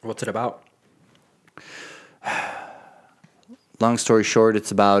 what's it about? Long story short,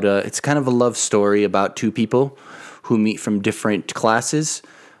 it's about it's kind of a love story about two people who meet from different classes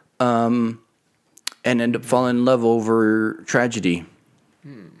and end up falling in love over tragedy.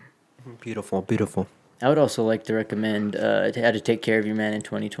 Beautiful, beautiful. I would also like to recommend How to Take Care of Your Man in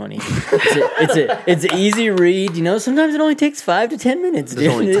 2020. It's an easy read. Sometimes it only takes 5 to 10 minutes, dude.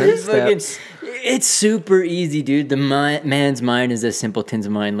 only 10 It's it's super easy, dude. The man's mind is a simpleton's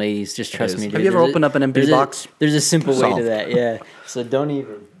mind, ladies. Just trust me, dude. Have you ever opened up an empty box? There's a simple way to Solved. that, yeah. So don't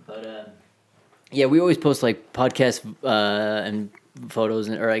even. But yeah, we always post like podcasts and photos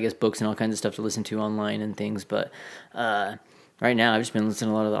or I guess books and all kinds of stuff to listen to online and things. But right now I've just been listening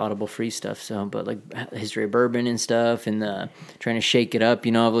to a lot of the Audible free stuff. So, but like history of bourbon and stuff, and trying to shake it up.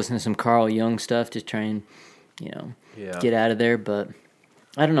 You know, I've listened to some Carl Jung stuff to try and get out of there. But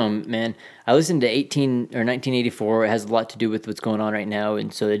I don't know, man. I listened to 1984. It has a lot to do with what's going on right now,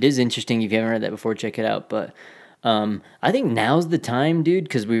 and so it is interesting. If you haven't heard that before, check it out. But I think now's the time, dude,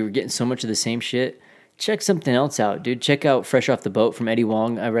 because we were getting so much of the same shit. Check something else out, dude. Check out Fresh Off the Boat from Eddie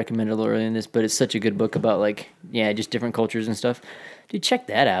Wong. I recommended a little earlier in this, but it's such a good book about just different cultures and stuff. Dude, check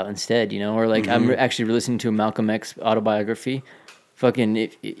that out instead, or I'm actually listening to a Malcolm X autobiography. Fucking,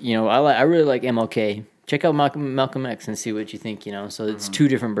 I really like MLK. Check out Malcolm X and see what you think, So it's two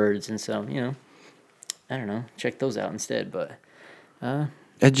different birds, and so, I don't know. Check those out instead, but...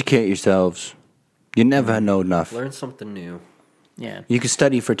 Educate yourselves. You never know enough. Learn something new. Yeah. You can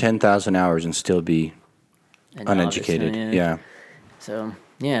study for 10,000 hours and still be uneducated. Yeah. So,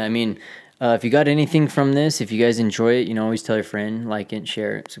 yeah, I mean, if you got anything from this, if you guys enjoy it, always tell your friend, like it,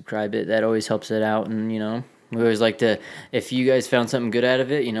 share it, subscribe it. That always helps it out. And, we always like to, if you guys found something good out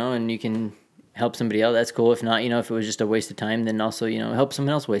of it, and you can help somebody else, that's cool. If not, if it was just a waste of time, then also, help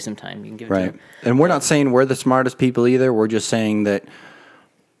someone else waste some time. You can give it to them. And we're not saying we're the smartest people either. We're just saying that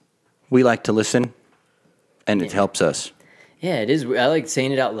we like to listen, and it helps us. Yeah, it is. I like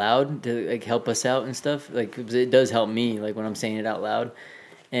saying it out loud to help us out and stuff. It does help me when I'm saying it out loud.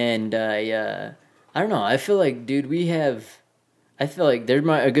 And I don't know. I feel like, dude, I feel like there's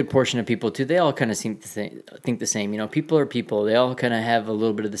a good portion of people too. They all kind of think the same. People are people. They all kind of have a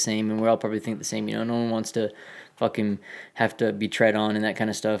little bit of the same, and we all probably think the same. No one wants to fucking have to be tread on and that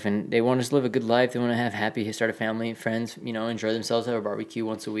kind of stuff. And they want to just live a good life. They want to have happy, start a family, friends. Enjoy themselves, have a barbecue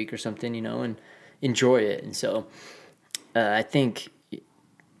once a week or something. And enjoy it. And so. I think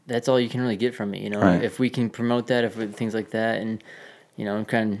that's all you can really get from it, Right. If we can promote that, if things like that, and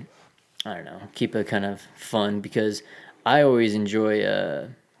kind of, I don't know, keep it kind of fun, because I always enjoy a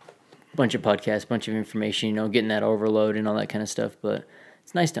bunch of podcasts, bunch of information, getting that overload and all that kind of stuff. But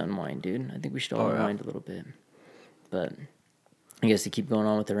it's nice to unwind, dude. I think we should all unwind a little bit. But I guess to keep going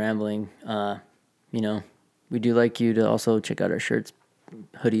on with the rambling, we do like you to also check out our shirts,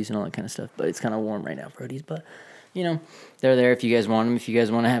 hoodies, and all that kind of stuff. But it's kind of warm right now for hoodies, but. They're there if you guys want them. If you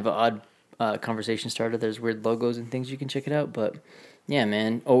guys want to have an odd conversation starter, there's weird logos and things you can check it out. But, yeah,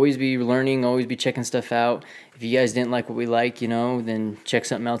 man, always be learning, always be checking stuff out. If you guys didn't like what we like, then check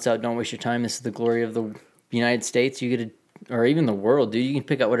something else out. Don't waste your time. This is the glory of the United States. Or even the world, dude. You can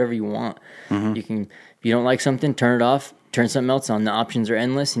pick out whatever you want. Mm-hmm. You can, if you don't like something, turn it off. Turn something else on. The options are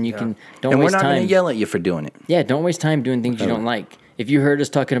endless, and you can don't waste time. And we're not going to yell at you for doing it. Yeah, don't waste time doing things you don't like. If you heard us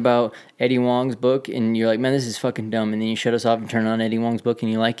talking about Eddie Wong's book and you're like, man, this is fucking dumb, and then you shut us off and turn on Eddie Wong's book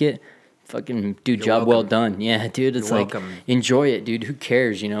and you like it, fucking dude, job well done. Yeah, dude, it's enjoy it, dude. Who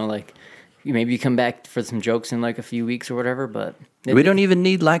cares, maybe you come back for some jokes in a few weeks or whatever, but... We don't even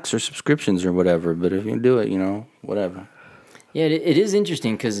need likes or subscriptions or whatever, but if you do it, whatever. Yeah, it is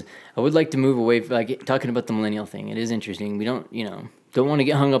interesting, because I would like to move away, talking about the millennial thing. It is interesting. We don't, don't want to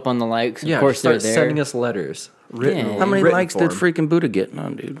get hung up on the likes. Yeah, of course they're there. Sending us letters. How many likes did freaking Buddha get? No,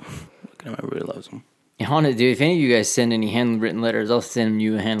 dude. Look at him. Everybody loves him. Dude, if any of you guys send any handwritten letters, I'll send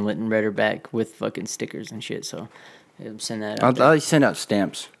you a handwritten letter back with fucking stickers and shit. So send that out. I'll send out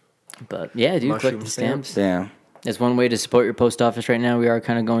stamps. But yeah, dude, collect the stamps. Yeah. That's one way to support your post office right now. We are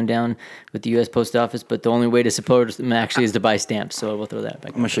kind of going down with the U.S. Post Office, but the only way to support them actually is to buy stamps. So we'll throw that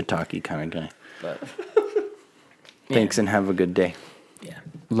back. I'm a shiitake kind of guy. But thanks and have a good day. Yeah.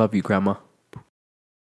 Love you, Grandma.